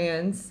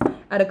experience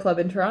at a club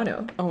in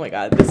Toronto. Oh my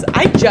God,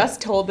 I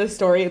just told this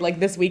story like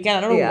this weekend.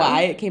 I don't know Yeah.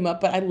 why it came up,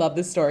 but I love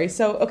this story.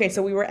 So, okay,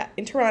 so we were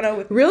in Toronto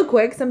with... Real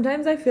quick,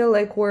 sometimes I feel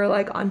like we're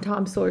like on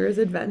Tom Sawyer's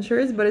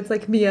Adventures, but it's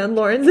like Mia and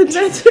Lauren's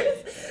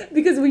Adventures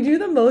because we do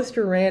the most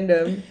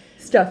random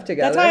stuff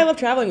together. That's why I love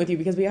traveling with you,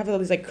 because we have all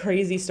these like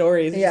crazy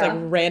stories, just Yeah. like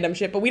random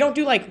shit, but we don't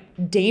do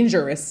like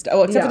dangerous stuff.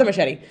 Oh, except for Yeah. the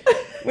machete.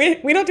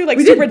 We don't do like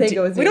We super didn't think it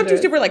was we don't do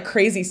dangerous. super like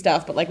crazy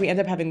stuff, but like we end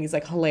up having these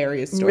like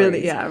hilarious stories.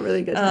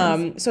 really good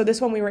times. So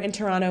this one, we were in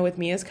Toronto with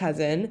Mia's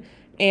cousin,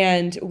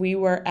 and we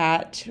were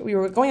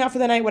going out for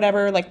the night,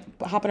 whatever, like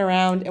hopping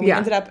around, and we Yeah.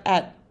 ended up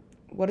at,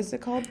 what is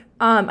it called?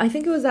 I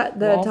think it was at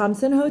the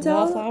Thompson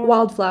Hotel.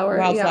 Wildflower.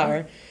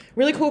 Yeah.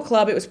 Really cool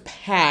club. It was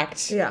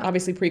packed. Yeah.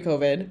 Obviously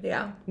pre-COVID.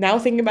 Yeah. Now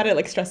thinking about it, it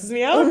like stresses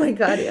me out. Oh my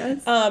God,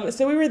 yes.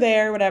 So we were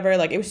there, whatever.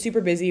 Like it was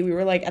super busy. We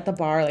were like at the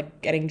bar,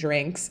 like getting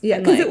drinks. Yeah,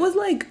 and, because like, it was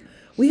like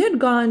we had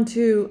gone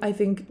to I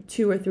think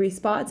 2 or 3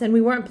 spots, and we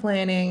weren't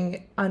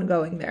planning on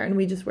going there, and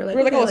we just were like,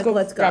 we were like, okay, oh,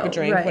 let's go grab a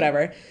drink, Right.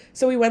 whatever.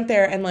 So we went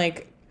there, and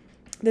like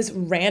this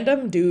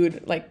random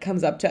dude like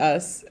comes up to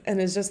us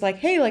and is just like,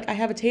 hey, like I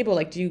have a table.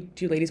 Like, do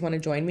you ladies want to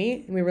join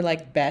me? And we were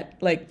like, bet.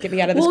 Like, get me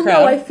out of this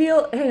crowd. No,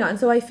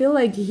 I feel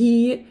like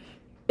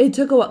it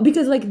took a while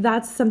because like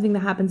that's something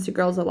that happens to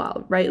girls a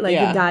lot, right? Like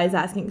Yeah. the guys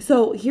asking.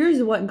 So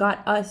here's what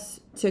got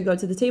us to go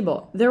to the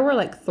table. There were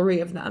like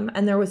 3 of them,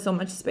 and there was so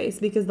much space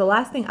because the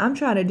last thing I'm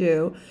trying to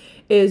do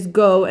is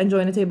go and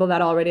join a table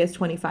that already has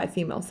 25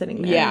 females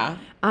sitting there. Yeah.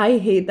 I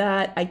hate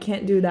that. I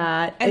can't do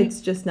that. And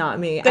it's just not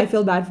me. I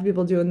feel bad for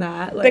people doing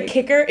that. The Like,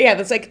 kicker,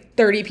 that's like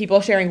 30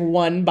 people sharing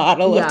one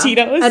bottle yeah. of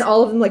Tito's. And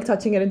all of them like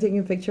touching it and taking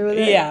a picture with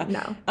it. Yeah.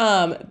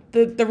 No.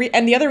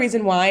 The other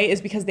reason why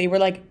is because they were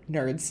like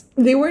nerds.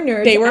 They were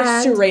nerds. They were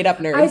and straight up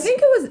nerds. I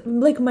think it was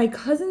like my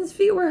cousin's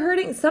feet were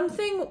hurting.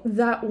 Something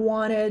that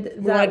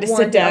wanted to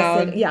sit us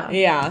down.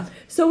 Yeah.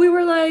 So we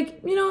were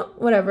like,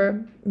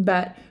 whatever,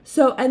 bet.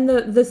 So and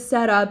the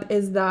setup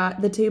is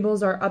that the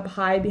tables are up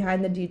high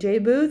behind the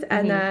DJ booth,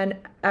 and then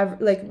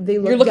they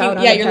look You're looking, down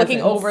on yeah, the you're looking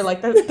peasants. over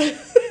like the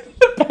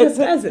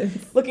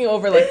peasants. looking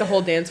over like the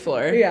whole dance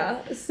floor. Yeah.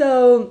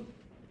 So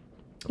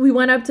we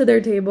went up to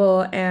their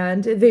table,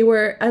 and they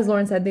were, as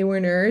Lauren said, they were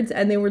nerds,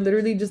 and they were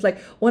literally just like,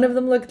 one of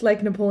them looked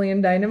like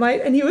Napoleon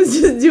Dynamite, and he was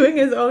just doing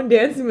his own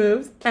dance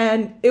moves,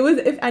 and it was,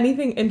 if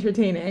anything,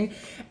 entertaining.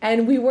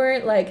 And we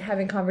weren't like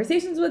having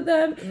conversations with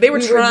them. They were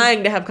We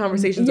trying to have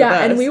conversations with us.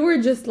 Yeah, and we were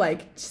just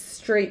like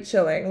straight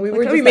chilling. We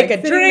were can just we make like,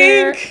 a sitting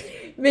there,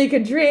 drink? make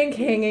a drink,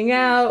 hanging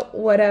out,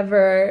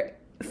 whatever.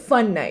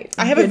 Fun night.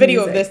 I have a Good video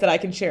of music. this that I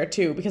can share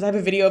too, because I have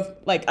a video of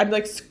like I'm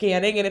like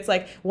scanning, and it's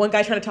like one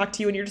guy trying to talk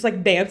to you and you're just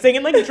like dancing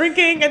and like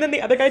drinking, and then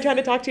the other guy trying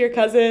to talk to your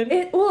cousin.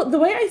 Well, the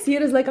way I see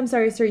it is like, I'm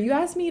sorry, sir, you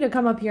asked me to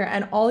come up here,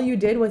 and all you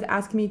did was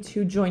ask me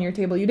to join your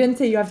table. You didn't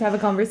say you have to have a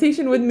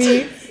conversation with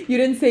me. You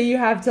didn't say you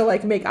have to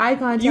like make eye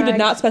contact. You did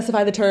not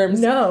specify the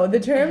terms. No,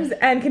 the terms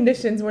and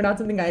conditions were not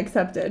something I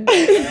accepted.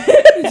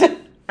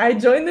 I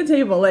joined the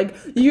table. Like,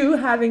 you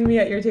having me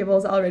at your table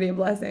is already a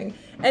blessing.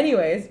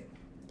 Anyways,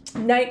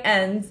 night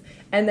ends,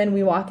 and then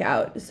we walk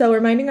out. So we're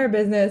minding our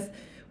business.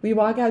 We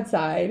walk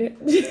outside,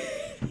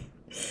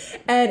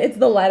 and it's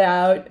the let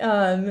out.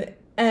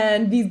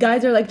 And these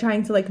guys are like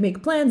trying to like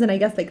make plans, and I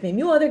guess like they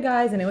knew other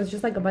guys, and it was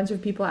just like a bunch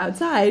of people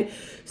outside.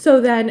 So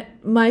then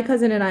my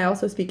cousin and I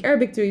also speak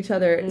Arabic to each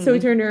other. So we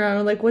turned around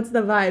and we're like, "What's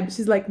the vibe?"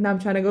 She's like, "No, I'm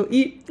trying to go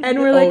eat." And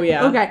we're like,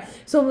 "Okay."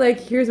 So I'm like,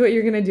 "Here's what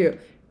you're gonna do: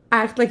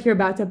 act like you're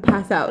about to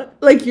pass out,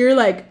 like you're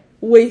like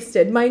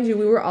wasted." Mind you,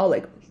 we were all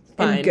like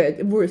fine,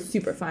 good. We were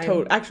super fine.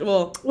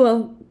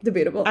 Well,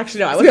 debatable. Actually,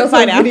 no, I wasn't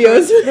fine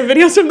afterwards. The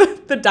videos from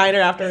the diner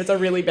afterwards are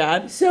really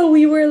bad. So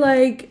we were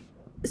like.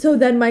 So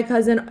then my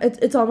cousin,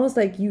 it's almost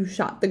like you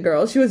shot the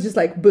girl. She was just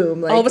like,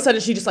 boom. Like, all of a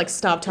sudden, she just like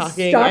stopped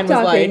talking and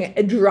was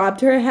like...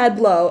 dropped her head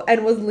low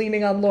and was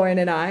leaning on Lauren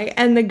and I.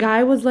 And the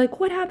guy was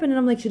like, what happened? And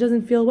I'm like, she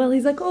doesn't feel well.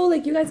 He's like, oh,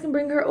 like you guys can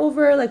bring her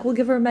over. Like we'll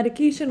give her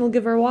medication. We'll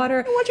give her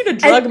water. I want you to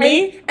drug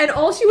me. And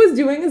all she was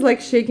doing is like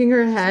shaking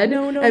her head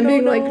and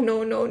being like,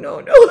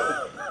 no.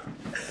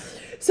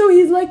 So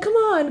he's like, come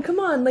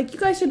on, like, you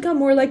guys should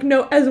come. We're like,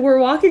 no, as we're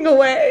walking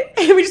away.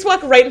 And we just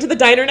walk right into the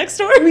diner next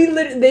door.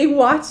 They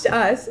watched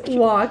us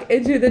walk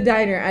into the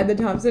diner at the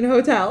Thompson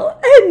Hotel,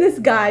 and this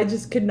guy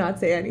just could not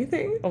say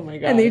anything. Oh my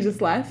God. And they just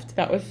left.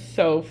 That was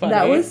so funny.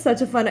 That was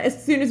such a fun.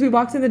 As soon as we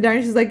walked in the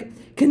diner, she's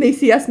like, can they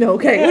see us? No,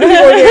 okay. What are we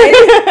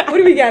ordering? What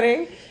are we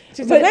getting?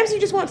 Sometimes you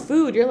just want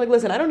food. You're like,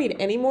 listen, I don't need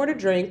any more to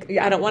drink.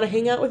 I don't want to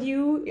hang out with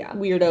you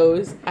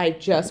weirdos. I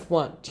just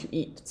want to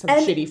eat some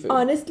shitty food.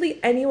 Honestly,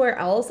 anywhere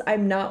else,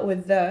 I'm not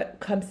with the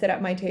come sit at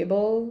my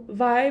table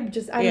vibe.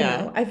 Just, I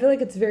don't know. I feel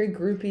like it's very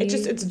groupy.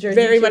 It's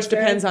very much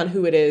depends on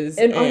who it is.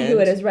 And on who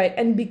it is, right.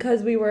 And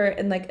because we were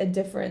in like a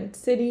different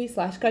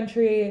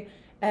city/country,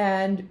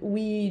 and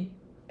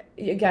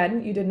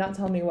again, you did not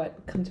tell me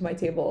what come to my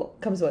table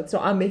comes with, so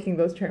I'm making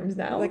those terms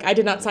now. Like, I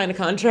did not sign a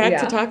contract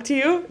to talk to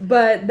you.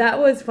 But that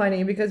was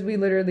funny because we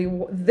literally,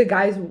 the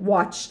guys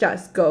watched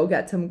us go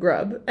get some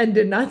grub and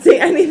did not say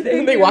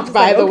anything. They walked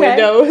by the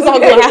window. It was all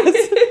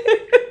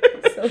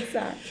glass. So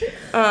sad.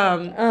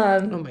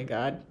 Oh my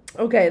God.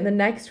 Okay, the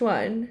next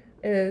one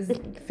is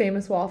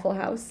famous Waffle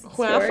House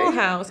Waffle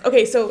House.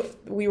 Okay, so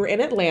we were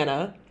in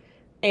Atlanta,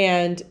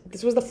 and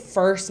this was the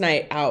first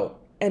night out.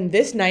 And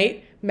this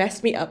night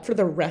messed me up for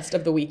the rest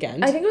of the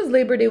weekend. I think it was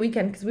Labor Day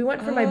weekend because we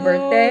went for my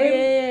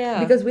birthday. Yeah.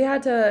 Because we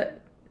had to,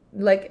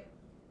 like,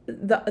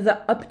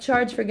 the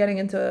upcharge for getting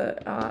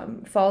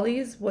into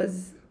Follies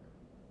was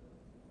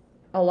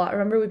a lot.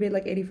 Remember, we paid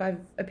like $85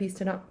 a piece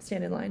to not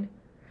stand in line.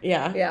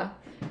 Yeah.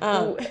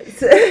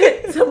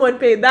 Someone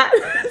paid that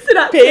to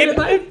not stand in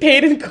line.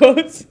 Paid in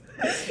quotes.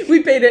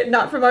 We paid it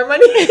not from our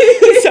money.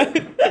 So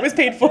it was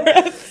paid for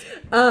us.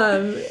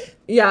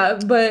 Yeah,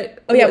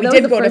 but we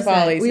did go to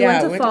Follies. We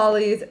went to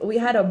Follies. We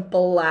had a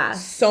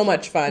blast. So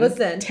much fun.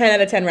 Listen, 10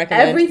 out of 10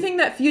 recommend. Everything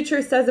that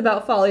Future says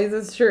about Follies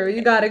is true.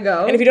 You gotta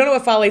go. And if you don't know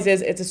what Follies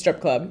is, it's a strip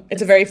club.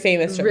 It's a very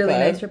famous strip club. Really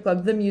nice strip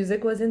club. The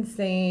music was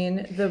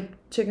insane. The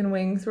chicken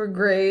wings were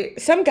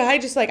great. Some guy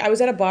just like, I was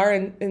at a bar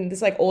and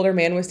this like older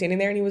man was standing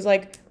there and he was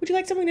like, would you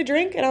like something to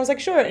drink? And I was like,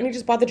 sure. And he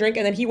just bought the drink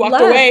and then he walked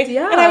away.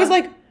 Yeah. And I was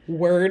like,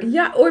 word.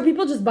 Yeah, or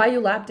people just buy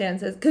you lap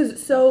dances.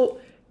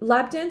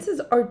 Lap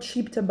dances are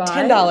cheap to buy.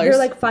 $10. They're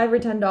like $5 or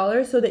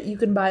 $10 so that you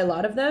can buy a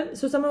lot of them.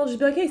 So someone will just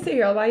be like, hey, sit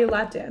here, I'll buy you a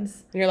lap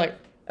dance. And you're like,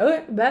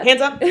 okay, bet. Hands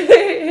up.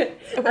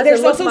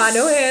 There's also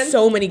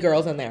so many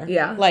girls in there.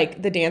 Yeah. Like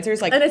the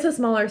dancers, like. And it's a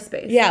smaller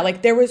space. Yeah,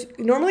 like there was,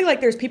 normally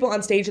like there's people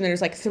on stage and there's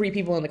like 3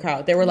 people in the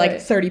crowd. There were like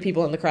 30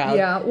 people in the crowd.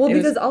 Yeah, well,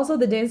 because also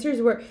the dancers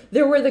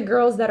there were the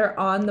girls that are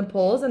on the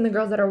poles and the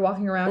girls that are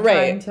walking around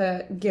trying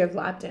to give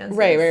lap dances.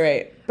 Right.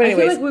 But anyways.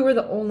 I feel like we were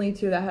the only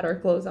 2 that had our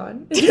clothes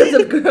on in terms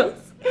of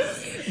girls.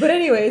 But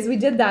anyways, we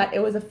did that. It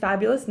was a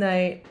fabulous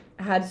night.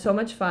 Had so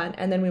much fun.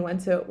 And then we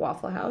went to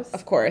Waffle House.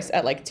 Of course,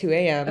 at like 2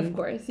 a.m. Of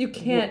course. You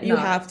can't You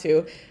have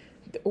to.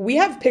 We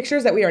have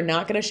pictures that we are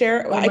not going to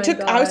share. Oh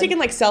I was taking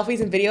like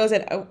selfies and videos,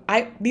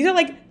 and these are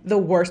like the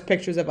worst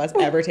pictures of us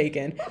ever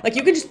taken. Like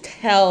you can just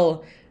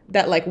tell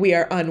that like we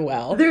are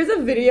unwell. There's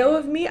a video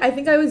of me. I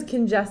think I was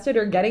congested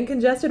or getting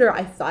congested, or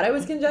I thought I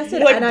was congested.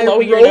 You're, like, and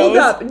blowing I your nose?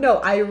 up. No,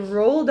 I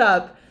rolled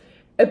up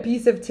a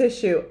piece of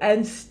tissue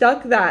and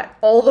stuck that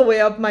all the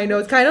way up my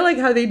nose. Kind of like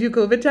how they do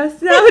COVID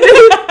tests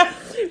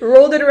nowadays.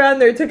 Rolled it around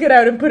there, took it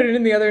out, and put it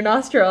in the other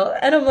nostril.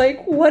 And I'm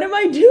like, what am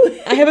I doing?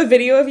 I have a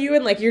video of you,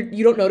 and like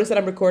you don't notice that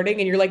I'm recording,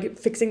 and you're like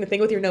fixing the thing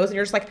with your nose, and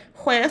you're just like,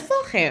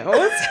 Waffle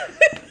House.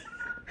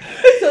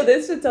 So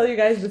this should tell you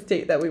guys the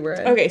state that we were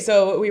in. Okay,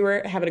 so we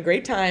were having a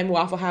great time,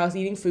 Waffle House,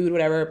 eating food,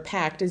 whatever,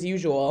 packed as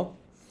usual.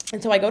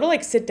 And so I go to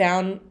like sit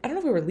down. I don't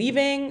know if we were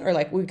leaving or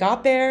like we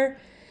got there.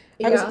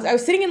 I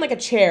was sitting in like a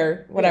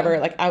chair, whatever,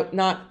 like out,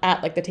 not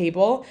at like the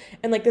table.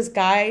 And like this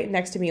guy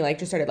next to me like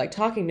just started like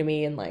talking to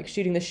me and like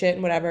shooting the shit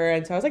and whatever.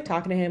 And so I was like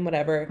talking to him,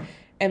 whatever.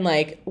 And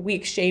like we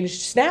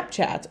exchanged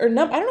Snapchats or I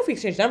don't know if we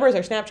exchanged numbers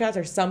or Snapchats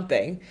or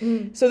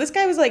something. So this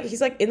guy was like,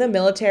 he's like in the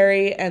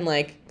military and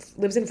like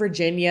lives in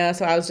Virginia.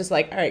 So I was just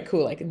like, all right,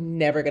 cool. Like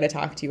never going to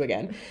talk to you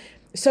again.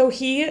 So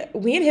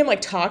we and him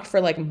like talked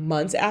for like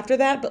months after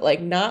that, but like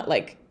not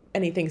like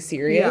anything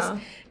serious. Yeah.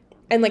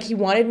 And like he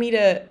wanted me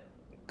to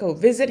go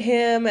visit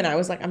him. And I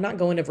was like, I'm not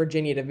going to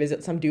Virginia to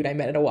visit some dude I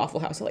met at a Waffle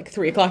House at like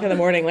 3:00 in the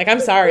morning. Like,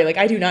 I'm sorry. Like,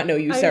 I do not know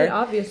you, sir. I mean,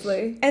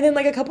 obviously. And then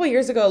like a couple of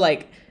years ago,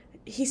 like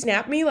he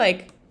snapped me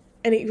like,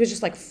 and he was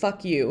just like,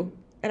 fuck you.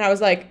 And I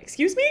was like,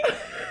 excuse me?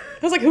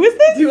 I was like, who is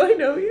this? Do I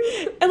know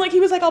you? And like he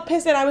was like all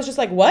pissed, and I was just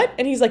like, what?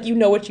 And he's like, you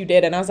know what you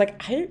did. And I was like,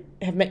 I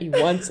have met you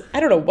once. I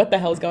don't know what the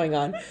hell's going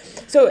on.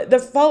 So the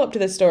follow-up to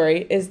this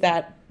story is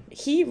that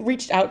he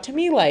reached out to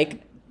me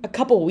like a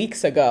couple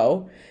weeks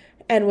ago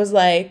and was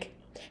like,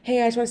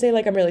 hey, I just want to say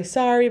like I'm really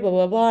sorry, blah,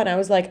 blah, blah. And I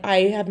was like, I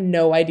have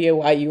no idea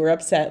why you were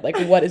upset. Like,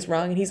 what is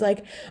wrong? And he's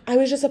like, I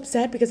was just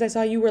upset because I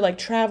saw you were like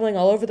traveling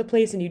all over the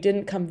place and you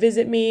didn't come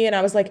visit me. And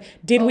I was like,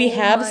 did we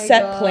have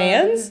set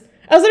plans?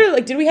 I was literally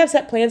like, did we have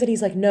set plans? And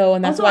he's like, no.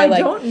 And that's also, why, like,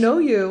 I don't know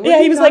you. What yeah, are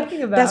he you was like,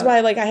 talking about? that's why,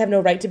 like, I have no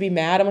right to be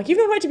mad. I'm like, you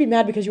have no right to be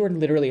mad because you are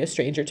literally a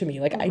stranger to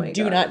me. Like, I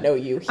do not know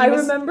you. I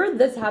remember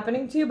this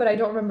happening to you, but I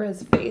don't remember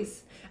his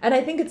face. And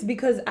I think it's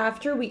because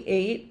after we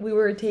ate, we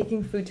were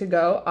taking food to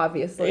go,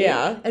 obviously.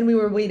 Yeah. And we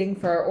were waiting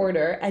for our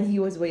order, and he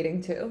was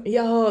waiting too.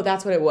 Yo,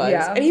 that's what it was.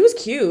 Yeah. And he was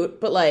cute,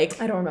 but,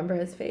 like, I don't remember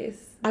his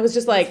face. I was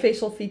just like, His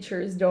facial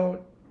featers don't.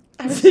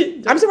 I'm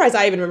surprised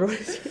I even remember what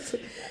his face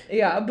was.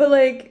 Yeah, but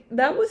like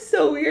that was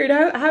so weird.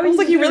 How I was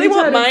like, you really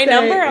want my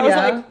number? I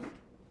was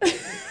like,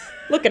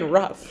 looking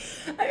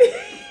rough.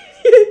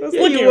 I was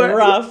looking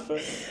rough.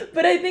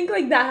 But I think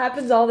like that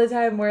happens all the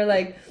time where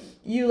like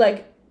you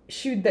like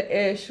shoot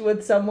the ish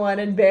with someone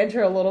and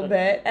banter a little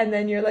bit, and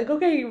then you're like,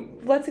 okay,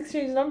 let's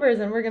exchange numbers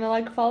and we're gonna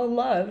like fall in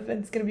love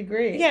and it's gonna be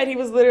great. Yeah, and he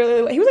was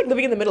like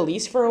living in the Middle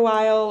East for a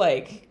while.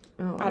 Like,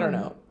 I don't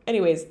know.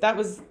 Anyways, that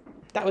was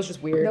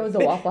just weird. That was a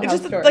Waffle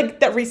House story. Like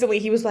that recently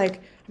he was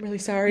like, I'm really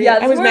sorry. Yeah,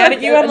 I was mad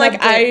at you. I'm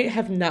like, I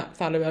have not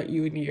thought about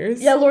you in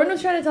years. Yeah, Lauren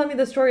was trying to tell me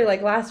the story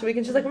like last week,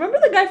 and she's like, remember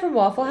the guy from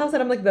Waffle House?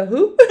 And I'm like, the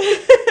who?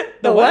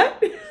 The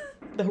what?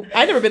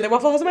 I've never been to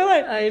Waffle House in my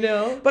life. I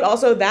know. But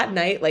also that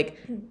night, like,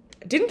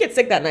 didn't get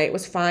sick that night,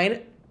 was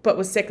fine, but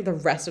was sick the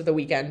rest of the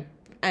weekend.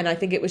 And I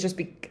think it was just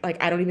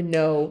I don't even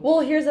know.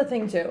 Well, here's the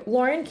thing too.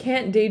 Lauren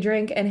can't day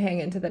drink and hang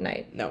into the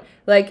night. No.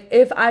 Like,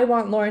 if I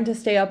want Lauren to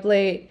stay up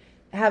late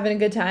having a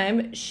good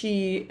time,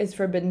 she is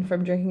forbidden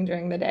from drinking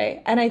during the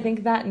day. And I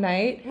think that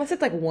night, Unless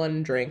it's like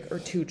one drink or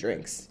two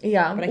drinks.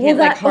 yeah, But I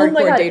can't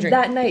hardcore day drink.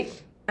 That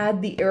night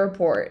at the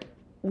airport,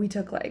 we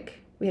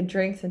had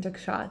drinks and took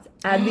shots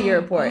at the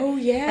airport. Oh,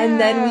 yeah. And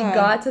then we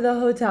got to the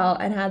hotel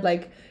and had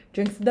like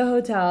drinks at the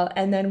hotel,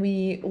 and then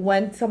we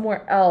went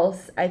somewhere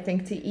else, I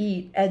think, to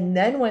eat, and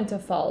then went to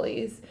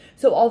Follies.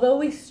 So although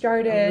we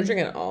started we were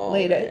drinking all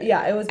late, day.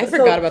 yeah, it was. I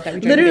forgot about that. We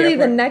drank at the literally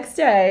the airport. next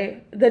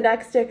day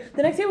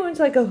we went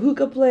to like a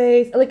hookah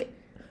place. Like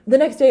the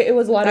next day it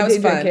was a lot That of was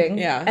day fun, drinking.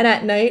 yeah. And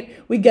at night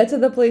we get to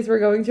the place we're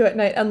going to at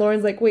night, and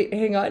Lauren's like, "Wait,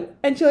 hang on,"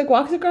 and she like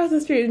walks across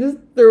the street and just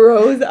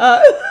throws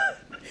up.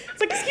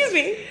 It's like, excuse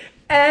me.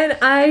 And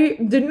I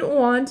didn't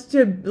want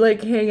to,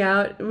 like, hang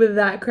out with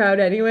that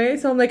crowd anyway.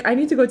 So I'm like, I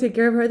need to go take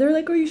care of her. They're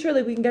like, are you sure?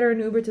 Like, we can get her an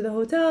Uber to the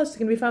hotel. She's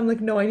going to be fine. I'm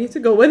like, no, I need to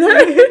go with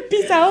her.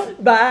 Peace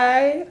out.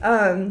 Bye.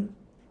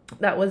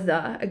 That was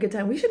a good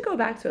time. We should go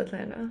back to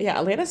Atlanta. Yeah,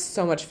 Atlanta's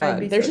so much I'd fun.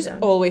 be There's so just down.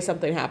 always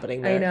something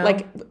happening there. I know.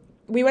 Like,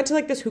 we went to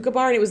like this hookah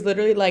bar and it was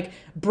literally like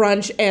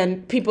brunch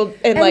and people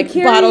and like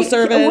Carrie- bottle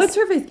service. What's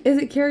her face? Is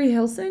it Carrie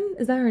Hilson?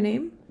 Is that her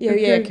name? Yeah,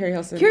 Or Carrie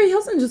Hilson. Carrie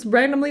Hilson just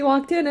randomly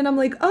walked in, and I'm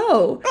like,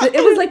 oh.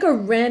 It was like a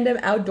random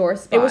outdoor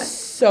spot. It was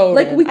so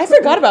like random. I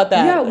forgot about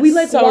that. Yeah, we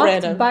like so walked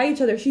random. by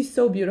each other. She's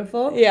so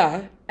beautiful.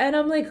 Yeah. And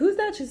I'm like, who's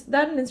that? She's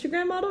that an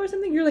Instagram model or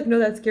something? You're like, no,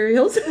 that's Carrie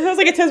Hilson. I was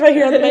like, it says right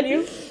here on the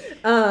menu.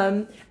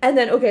 And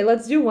then okay,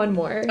 let's do one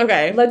more.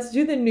 Okay. Let's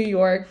do the New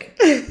York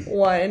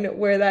one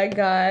where that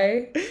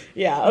guy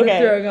Yeah, the okay.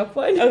 throwing up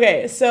one.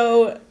 Okay,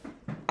 so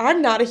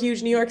I'm not a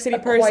huge New York City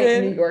person.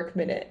 Quite New York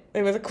minute.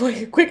 It was a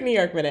quick New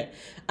York minute.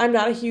 I'm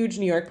not a huge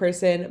New York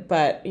person,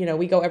 but, you know,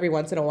 we go every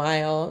once in a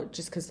while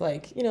just because,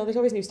 like, you know, there's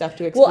always new stuff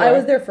to explore. Well, I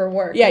was there for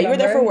work. Yeah, you were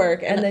there for remember?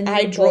 work. And then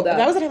I you drove. pulled up.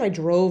 That was the time I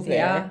drove there.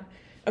 Yeah.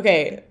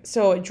 Okay,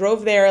 so I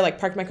drove there, like,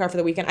 parked my car for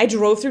the weekend. I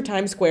drove through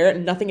Times Square.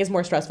 Nothing is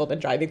more stressful than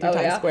driving through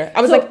Times yeah. Square.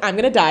 I was So- like, I'm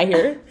going to die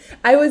here.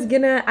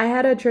 I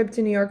had a trip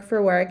to New York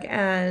for work,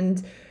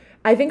 and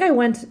I think I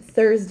went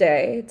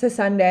Thursday to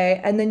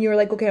Sunday, and then you were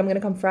like, okay, I'm going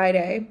to come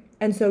Friday.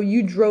 And so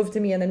you drove to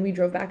me, and then we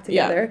drove back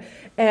together.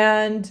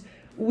 And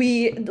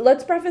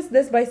let's preface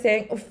this by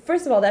saying,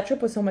 first of all, that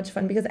trip was so much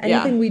fun because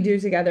anything we do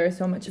together is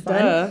so much fun.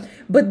 Duh.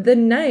 But the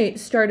night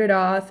started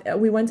off,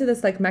 we went to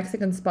this like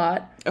Mexican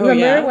spot. Oh,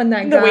 Remember yeah. when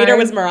that the guy... waiter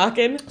was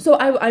Moroccan? So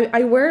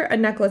I wear a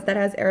necklace that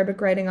has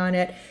Arabic writing on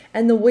it,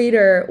 and the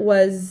waiter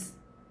was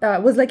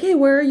like, hey,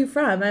 where are you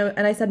from?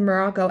 And I said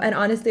Morocco. And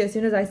honestly, as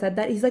soon as I said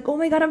that, he's like, oh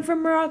my God, I'm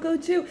from Morocco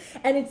too.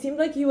 And it seemed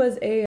like he was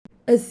a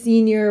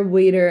senior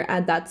waiter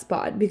at that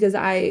spot because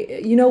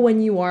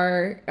when you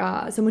are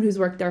someone who's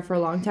worked there for a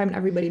long time and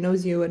everybody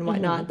knows you and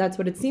whatnot, that's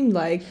what it seemed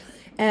like.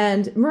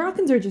 And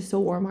Moroccans are just so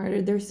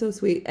warm-hearted. They're so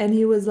sweet. And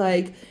he was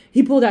like,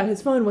 he pulled out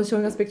his phone, was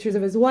showing us pictures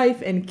of his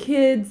wife and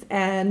kids,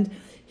 and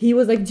he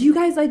was like, do you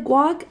guys like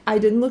guac? I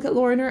didn't look at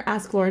Lauren or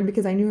ask Lauren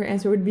because I knew her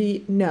answer would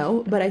be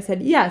no, but I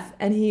said yes.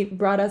 And he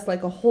brought us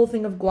like a whole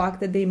thing of guac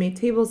that they made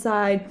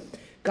tableside.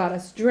 got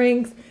us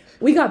drinks.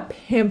 We got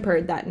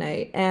pampered that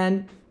night.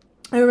 And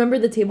I remember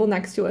the table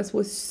next to us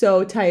was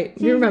so tight.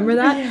 Do you remember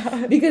that?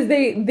 Yeah. Because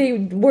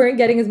they weren't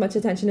getting as much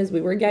attention as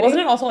we were getting.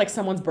 Wasn't it also like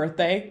someone's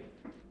birthday?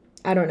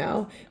 I don't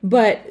know.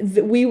 But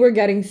we were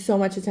getting so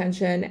much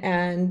attention,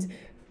 and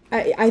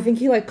I think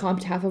he like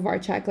comped half of our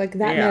check. Like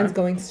that Yeah. man's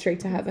going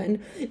straight to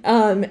heaven.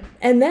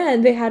 And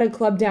then they had a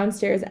club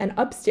downstairs, and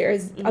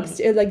upstairs,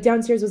 like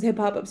downstairs was hip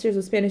hop, upstairs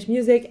was Spanish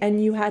music,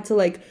 and you had to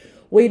like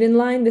wait in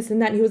line, this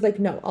and that. And he was like,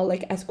 no, I'll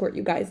like escort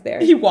you guys there.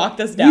 He walked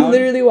us He down.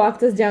 literally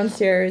walked us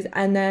downstairs,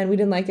 and then we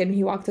didn't like it, and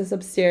he walked us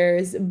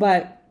upstairs.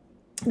 But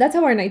that's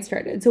how our night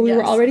started. So we were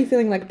Yes. already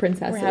feeling like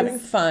princesses. We're having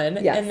fun.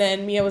 Yes. And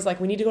then Mia was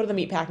like, we need to go to the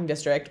meatpacking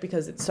district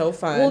because it's so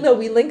fun. Well, no,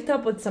 we linked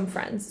up with some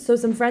friends. So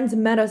some friends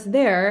met us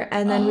there,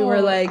 and then we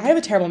were like, I have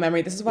a terrible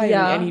memory. This is why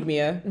Yeah. I need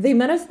Mia. they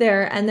met us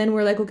there, and then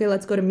we're like, okay,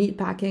 let's go to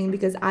meatpacking,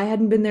 because I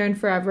hadn't been there in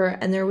forever,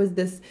 and there was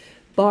this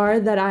bar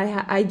that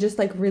I just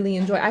like really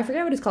enjoy. I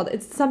forget what it's called.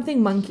 It's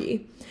something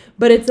monkey,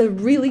 but it's a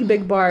really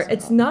big bar.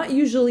 It's not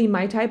usually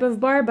my type of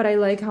bar, but I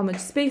like how much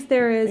space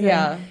there is. and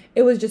Yeah.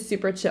 it was just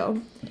super chill.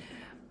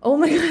 Oh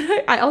my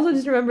god! I also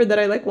just remembered that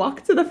I like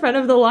walked to the front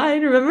of the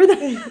line. Remember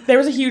that? There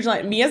was a huge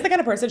line. Mia's the kind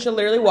of person, she'll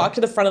literally walk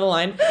to the front of the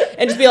line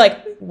and just be like,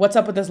 what's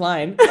up with this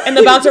line? And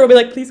the bouncer will be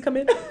like, please come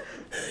in.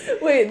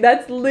 Wait,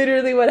 that's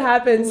literally what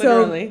happened.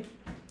 Literally. So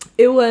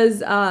it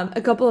was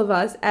a couple of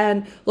us,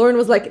 and Lauren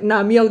was like,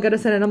 nah, Mia'll get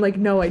us in, and I'm like,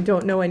 no, I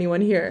don't know anyone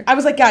here. I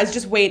was like, guys,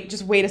 just wait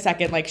a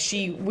second. Like,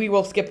 we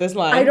will skip this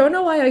line. I don't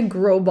know why I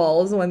grow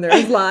balls when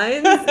there's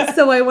lines.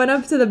 So I went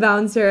up to the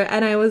bouncer,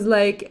 and I was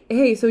like,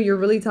 hey, so you're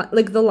really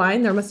like the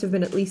line, there must have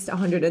been at least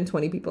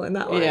 120 people in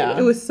that line. Yeah.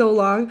 It was so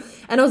long.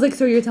 And I was like,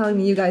 so you're telling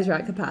me you guys are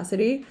at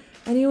capacity?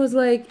 And he was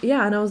like,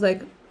 yeah. And I was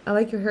like, I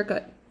like your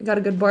haircut. You got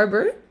a good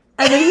barber?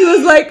 And then he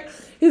was like,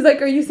 he's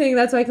like, are you saying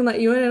that so I can let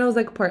you in? And I was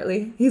like,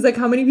 partly. He's like,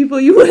 how many people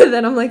are you with?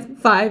 And I'm like,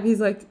 5. He's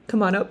like,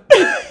 come on up.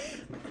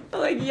 I'm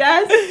like,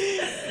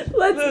 yes,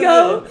 let's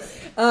go.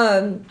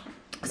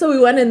 So we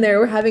went in there.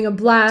 We're having a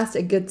blast,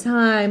 a good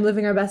time,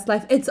 living our best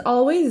life. It's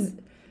always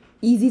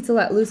easy to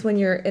let loose when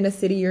you're in a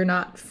city you're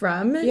not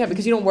from. Yeah,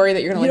 because you don't worry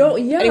that you're gonna You like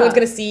don't- yeah. anyone's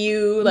gonna see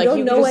you. Like You don't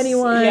you know just,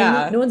 anyone.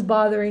 Yeah. No one's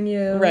bothering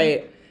you.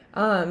 Right.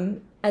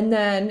 And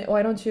then,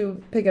 why don't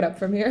you pick it up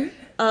from here?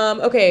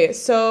 Okay,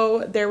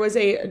 so there was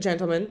a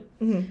gentleman.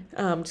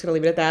 Just gonna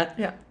leave it at that.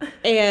 Yeah.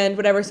 And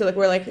whatever. So like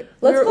we're like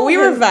Let's we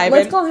were vibing.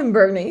 Let's call him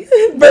Bernie.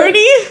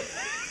 Bernie.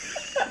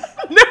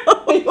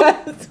 No.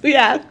 Yes, we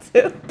have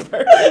to.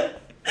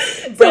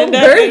 So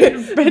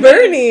Brenda.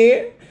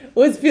 Bernie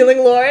was feeling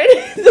Lauren.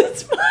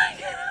 That's fine.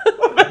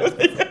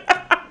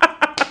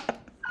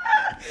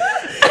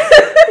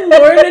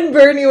 Lauren and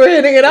Bernie were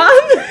hitting it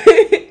off.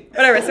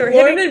 Whatever. So we're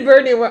Lauren hitting. and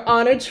Bernie were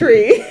on a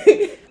tree.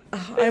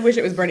 Oh, I wish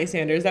it was Bernie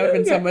Sanders. That would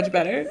have been so much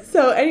better.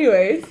 So,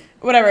 anyways,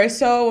 Whatever.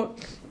 So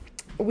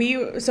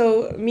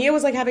Mia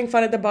was like having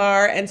fun at the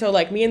bar, and so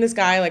like me and this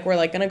guy like we're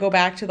like gonna go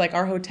back to like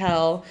our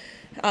hotel.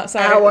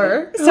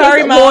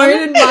 Sorry, mom.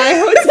 Lauren in my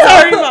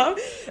hotel.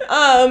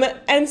 Sorry, mom.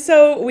 And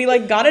so we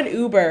like got an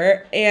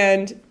Uber,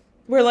 and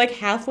we're like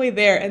halfway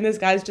there, and this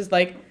guy's just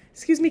like,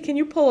 "Excuse me, can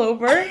you pull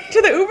over?"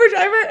 to the Uber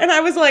driver, and I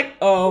was like,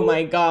 "Oh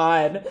my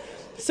god."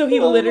 So he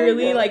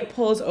literally like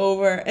pulls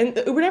over, and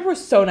the Uber driver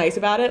was so nice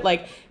about it.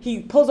 Like he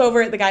pulls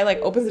over, the guy like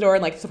opens the door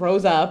and like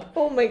throws up.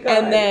 Oh my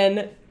god. And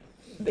then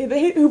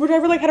the Uber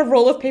driver like had a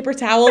roll of paper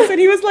towels, and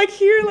he was like,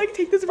 "Here, like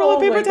take this roll Oh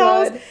of paper my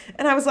towels." God.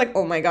 And I was like,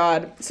 "Oh my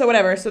god." So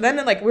whatever. So then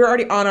like we were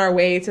already on our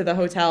way to the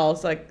hotel.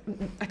 So like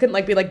I couldn't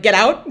like be like, "Get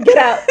out, Get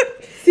out.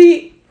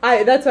 See,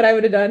 that's what I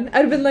would have done.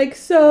 I'd have been like,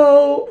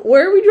 so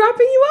where are we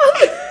dropping you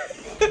off?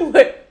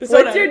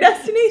 What's your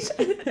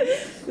destination?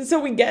 So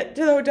we get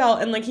to the hotel,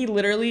 and like he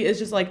literally is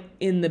just like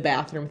in the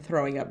bathroom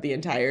throwing up the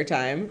entire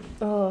time.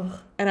 Oh,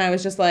 And I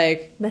was just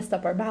like, messed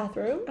up our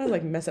bathroom. I was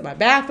like, mess up my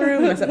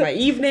bathroom, mess up my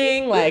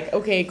evening. Like,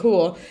 okay,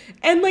 cool.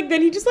 And like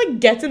then he just like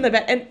gets in the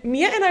bed, and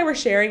Mia and I were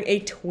sharing a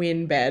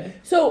twin bed.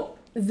 So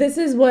this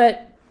is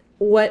what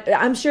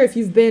I'm sure if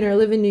you've been or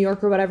live in New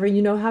York or whatever,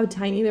 you know how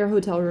tiny their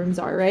hotel rooms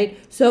are, right?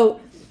 So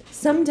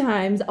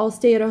sometimes I'll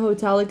stay at a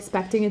hotel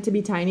expecting it to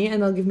be tiny,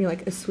 and they'll give me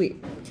like a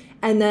suite.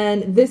 And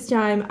then this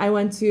time I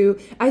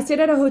stayed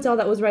at a hotel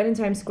that was right in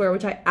Times Square,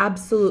 which I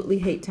absolutely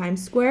hate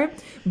Times Square,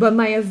 but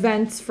my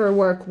events for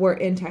work were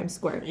in Times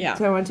Square. Yeah.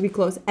 So I wanted to be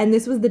close. And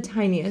this was the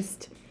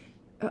tiniest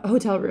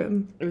hotel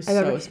room. It was I've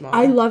so ever- small.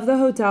 I love the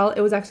hotel. It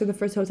was actually the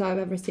first hotel I've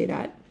ever stayed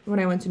at when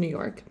I went to New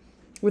York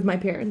with my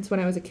parents when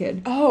I was a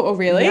kid. Oh,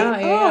 really? Yeah.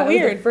 Oh, It was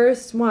weird. the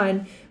first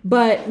one,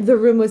 but the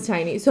room was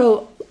tiny.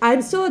 So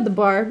I'm still at the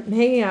bar,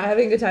 hanging out,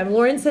 having a good time.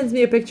 Lauren sends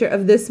me a picture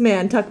of this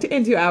man tucked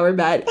into our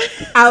bed,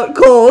 out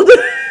cold.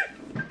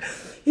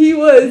 He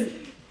was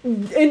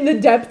in the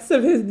depths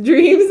of his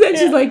dreams, and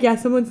she's like, yeah,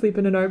 someone's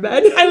sleeping in our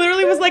bed. I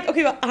literally was like,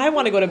 okay, well, I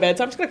want to go to bed,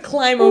 so I'm just gonna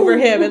climb over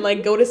him and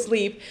like go to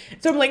sleep.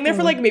 So I'm laying there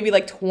for like maybe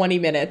like 20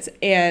 minutes,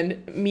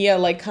 and Mia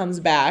like comes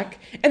back,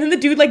 and then the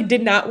dude like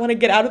did not want to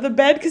get out of the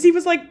bed because he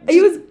was like,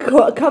 He was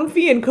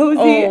comfy and cozy,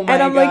 Oh my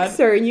and I'm God. like,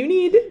 sir, you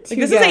need to like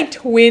this is get a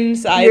twin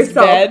size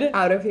yourself bed.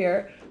 out of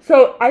here.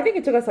 So I think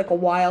it took us like a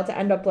while to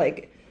end up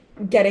like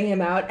getting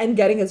him out and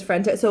getting his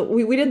friend to, so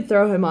we didn't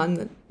throw him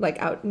on like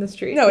out in the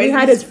street. No, we it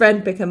had was- his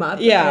friend pick him up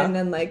Yeah. and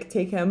then like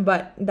take him,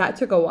 but that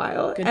took a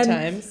while. Good and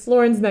times.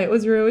 Lauren's night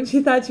was ruined.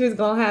 She thought she was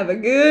gonna have a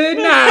good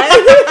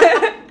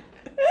night.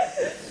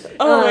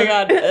 Oh my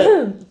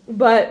god.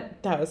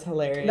 But That was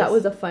hilarious. that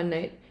was a fun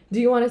night. Do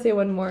you want to say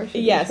one more? Should we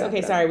Yes, wrap okay,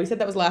 it up? sorry. We said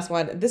that was the last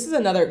one. This is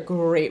another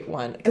great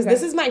one because Okay.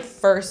 this is my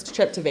first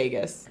trip to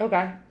Vegas.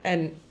 Okay.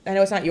 And I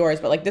know it's not yours,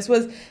 but like this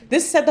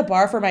set the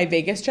bar for my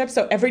Vegas trip.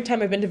 So every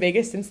time I've been to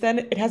Vegas since then,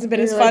 it hasn't been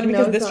as You're fun like, no,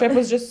 because it's this not. trip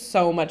was just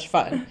so much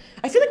fun.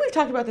 I feel like we've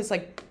talked about this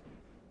like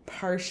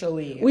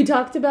partially. We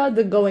talked about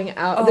the going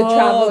out, the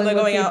traveling the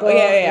with going out. people.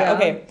 Yeah.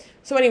 Okay.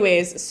 So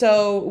anyways,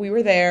 so we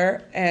were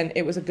there and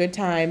it was a good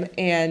time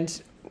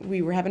and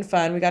we were having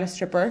fun. We got a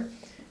stripper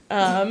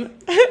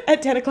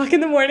at 10 o'clock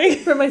in the morning.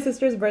 For my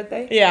sister's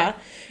birthday. Yeah.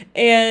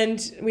 And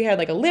we had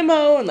like a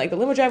limo and like the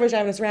limo driver was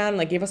driving us around and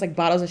like gave us like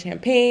bottles of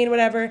champagne,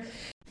 whatever.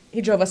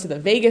 He drove us to the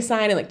Vegas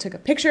sign and like took a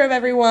picture of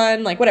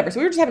everyone, like whatever. So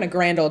we were just having a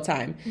grand old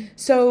time.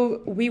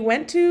 So we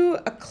went to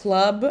a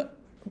club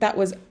that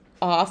was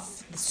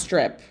off the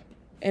strip.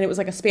 And it was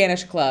like a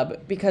Spanish club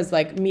because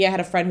like Mia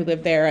had a friend who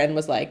lived there and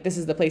was like, this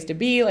is the place to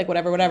be, like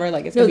whatever,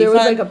 like it's No, gonna be there was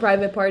fun. like a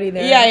private party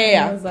there. Yeah.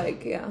 And I was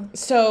like, yeah.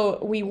 So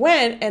we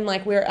went and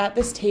like we were at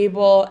this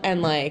table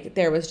and like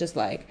there was just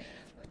like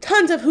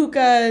tons of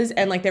hookahs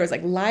and like there was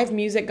like live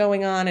music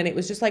going on and it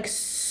was just like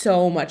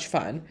so much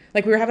fun.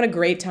 Like we were having a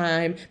great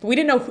time, but we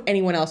didn't know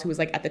anyone else who was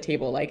like at the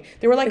table. Like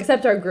there were like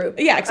Except our group.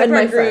 yeah, except and for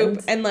our my group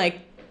friends. and like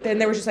then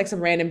there was just like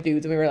some random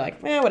dudes and we were like,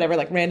 whatever,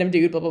 like random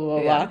dude, blah blah blah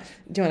Yeah. blah.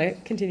 Do you want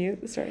to continue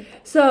the story?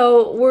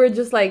 So we're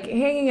just like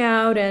hanging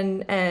out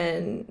and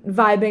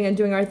vibing and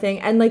doing our thing,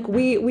 and like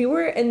we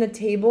were in the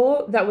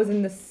table that was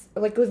in this,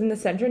 like it was in the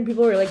center, and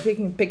people were like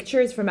taking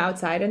pictures from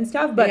outside and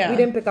stuff, but Yeah. we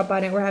didn't pick up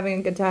on it. We're having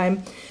a good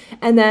time.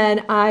 And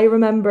then I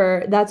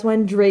remember that's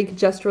when Drake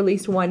just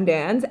released One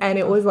Dance and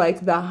it was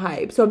like the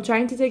hype. So I'm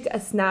trying to take a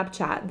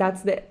Snapchat,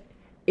 that's the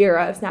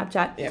era of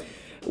Snapchat, Yep.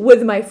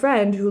 with my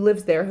friend who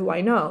lives there, who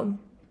I know.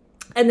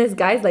 And this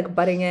guy's like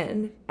butting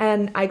in,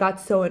 and I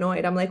got so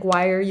annoyed. I'm like,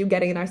 why are you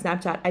getting in our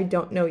Snapchat? I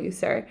don't know you,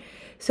 sir.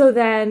 So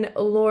then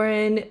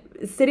Lauren,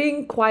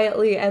 sitting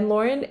quietly, and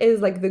Lauren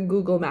is like the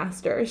Google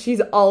master. She's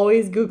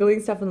always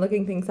Googling stuff and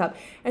looking things up.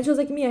 And she was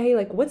like, Mia, hey,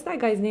 like, what's that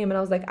guy's name? And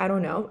I was like, I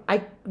don't know.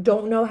 I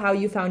don't know how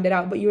you found it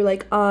out, but you were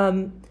like,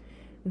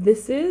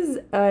 this is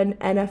an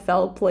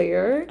NFL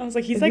player. I was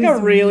like, he's like a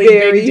really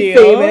very big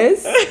deal.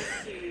 famous.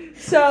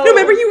 So No,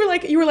 remember you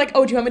were like,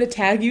 oh, do you want me to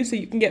tag you so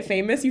you can get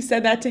famous? You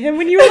said that to him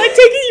when you were like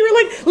you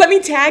were like, let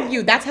me tag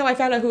you. That's how I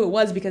found out who it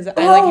was because I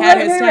like had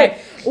his tag.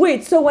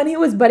 Wait, so when he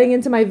was butting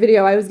into my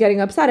video, I was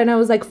getting upset and I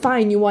was like,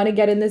 fine, you want to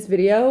get in this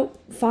video?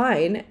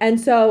 Fine. And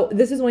so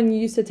this is when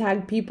you used to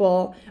tag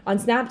people on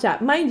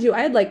Snapchat. Mind you,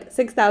 I had like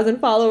 6,000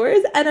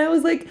 followers and I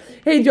was like,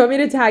 hey, do you want me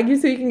to tag you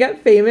so you can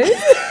get famous?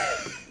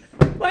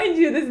 Mind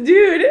you, this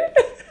dude,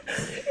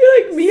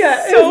 you're like,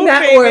 Mia, So his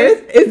net famous.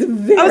 worth is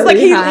very I was like,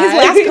 his high.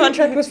 last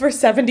contract was for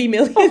 $70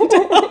 million.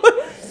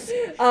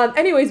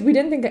 Anyways, we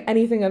didn't think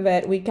anything of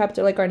it. We kept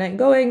like our night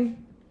going.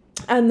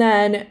 And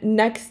then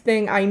next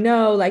thing I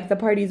know, like the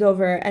party's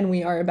over and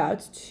we are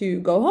about to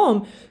go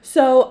home.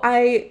 So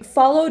I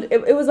followed,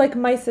 it was like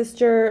my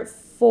sister,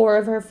 4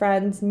 of her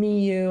friends, me,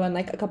 you, and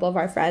like a couple of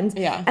our friends.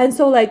 Yeah. And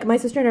so like my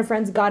sister and her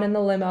friends got in the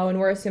limo and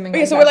we're assuming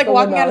Okay, so we're that's like the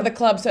walking limo. out of the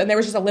club, so and there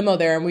was just a limo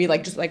there, and we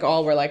like just like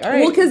all were like, all right.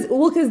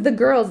 Well, because the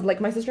girls,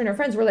 like my sister and her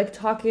friends, were like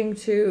talking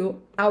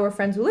to our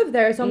friends who live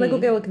there. So I'm like,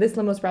 okay, look, this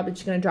limo's probably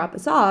just gonna drop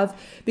us off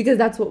because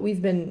that's what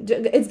we've been.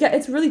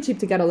 It's really cheap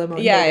to get a limo.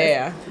 in Vegas.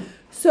 yeah.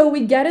 So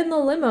we get in the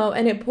limo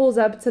and it pulls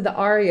up to the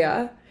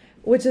Aria,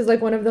 which is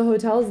like one of the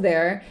hotels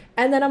there.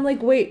 And then I'm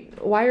like,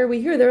 wait, why are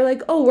we here? They're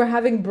like, oh, we're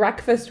having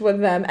breakfast with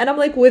them. And I'm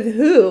like, with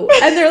who?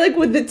 And they're like,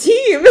 with the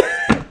team.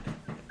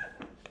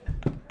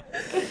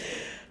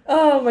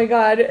 Oh my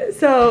God.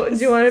 So do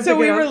you want to So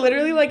we pick it were up?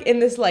 literally like in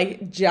this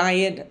like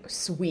giant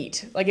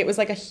suite. Like it was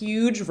like a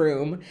huge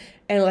room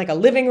and like a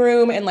living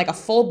room and like a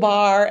full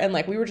bar and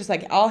like we were just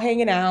like all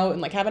hanging out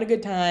and like having a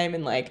good time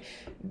and like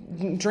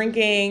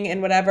drinking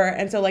and whatever.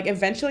 And so like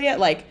eventually at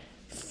like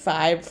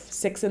 5,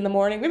 6 in the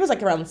morning, it was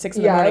like around 6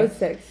 in the Yeah, morning. it was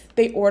 6.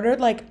 They ordered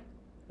like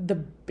the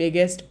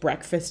biggest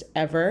breakfast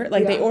ever.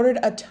 Like they Yeah. ordered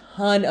a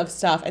ton of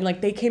stuff and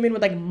like they came in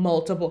with like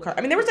multiple cars.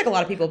 I mean, there was like a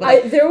lot of people, but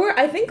like, There were,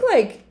 I think,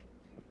 like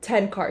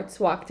 10 carts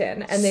walked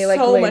in and they like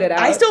so laid much. it out.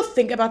 I still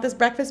think about this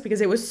breakfast because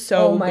it was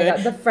so Oh my good.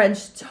 God. The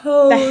French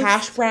toast. The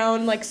hash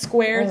brown like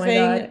square Oh my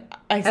thing. God.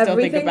 I still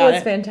Everything think about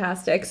was it.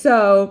 fantastic.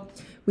 So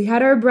we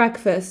had our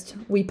breakfast.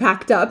 We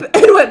packed up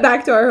and went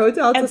back to our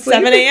hotel to At sleep.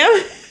 7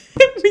 a.m.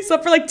 We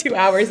slept for like 2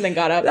 hours and then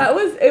got up.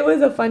 It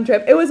was a fun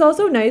trip. It was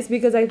also nice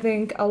because I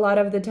think a lot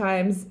of the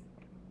times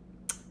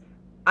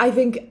I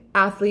think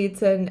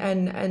athletes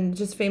and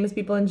just famous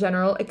people in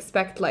general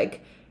expect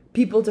like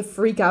people to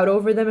freak out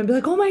over them and be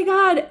like, oh my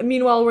God.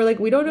 Meanwhile, we're like,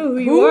 we don't know who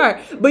you are.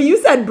 But you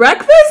said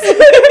breakfast?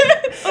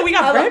 Oh, we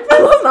got breakfast?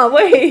 I'm on my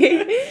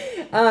way.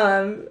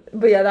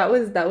 But yeah, that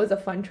was a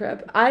fun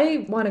trip.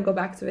 I want to go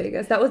back to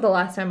Vegas. That was the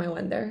last time I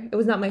went there. It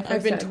was not my first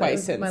I've been time, but it twice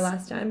was since. my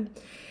last time.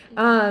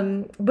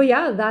 But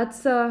yeah,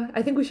 that's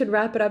I think we should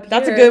wrap it up here.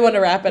 That's a good one to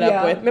wrap it up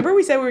Yeah. with. Remember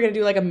we said we were going to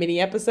do like a mini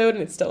episode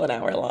and it's still an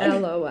hour long.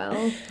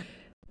 LOL.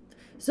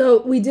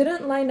 So we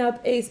didn't line up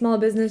a small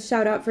business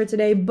shout out for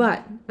today,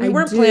 but We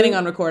weren't planning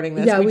on recording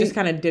this. Yeah, we we- just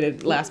kind of did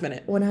it last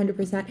minute.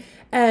 100%.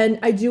 And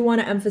I do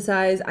want to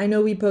emphasize, I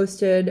know we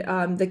posted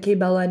the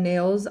K-Bella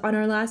nails on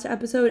our last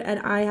episode, and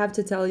I have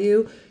to tell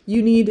you,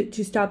 you need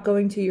to stop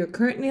going to your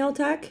current nail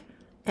tech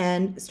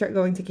and start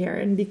going to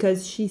Karen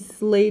because she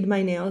slayed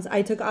my nails.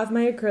 I took off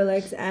my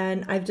acrylics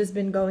and I've just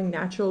been going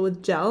natural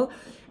with gel.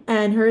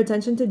 And her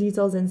attention to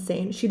detail is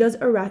insane. She does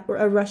a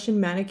Russian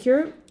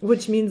manicure,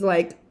 which means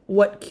like,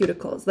 what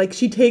cuticles? Like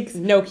she takes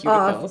No off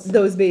cuticles.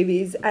 those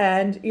babies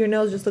and your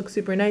nails just look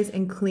super nice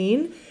and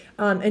clean.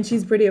 And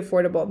she's pretty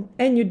affordable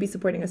and you'd be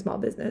supporting a small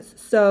business.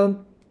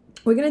 So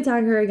we're going to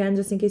tag her again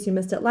just in case you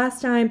missed it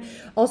last time.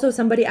 Also,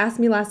 somebody asked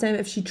me last time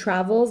if she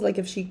travels, like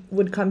if she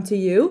would come to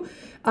you.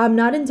 I'm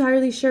not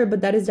entirely sure, but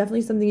that is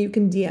definitely something you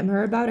can DM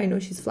her about. I know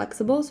she's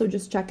flexible, so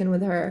just check in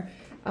with her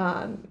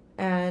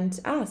and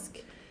ask.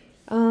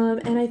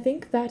 And I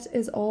think that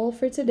is all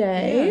for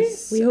today.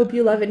 Yes. We hope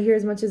you love it here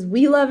as much as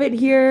we love it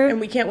here. And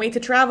we can't wait to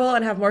travel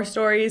and have more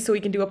stories so we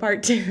can do a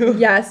part 2.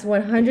 Yes,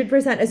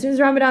 100%. As soon as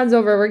Ramadan's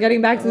over, we're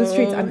getting back to the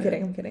streets. I'm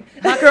kidding.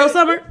 Hot girl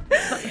summer.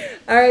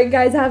 All right,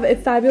 guys, have a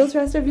fabulous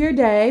rest of your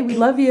day. We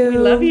love you. We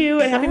love you.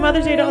 And happy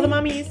Mother's Day to all the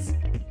mommies.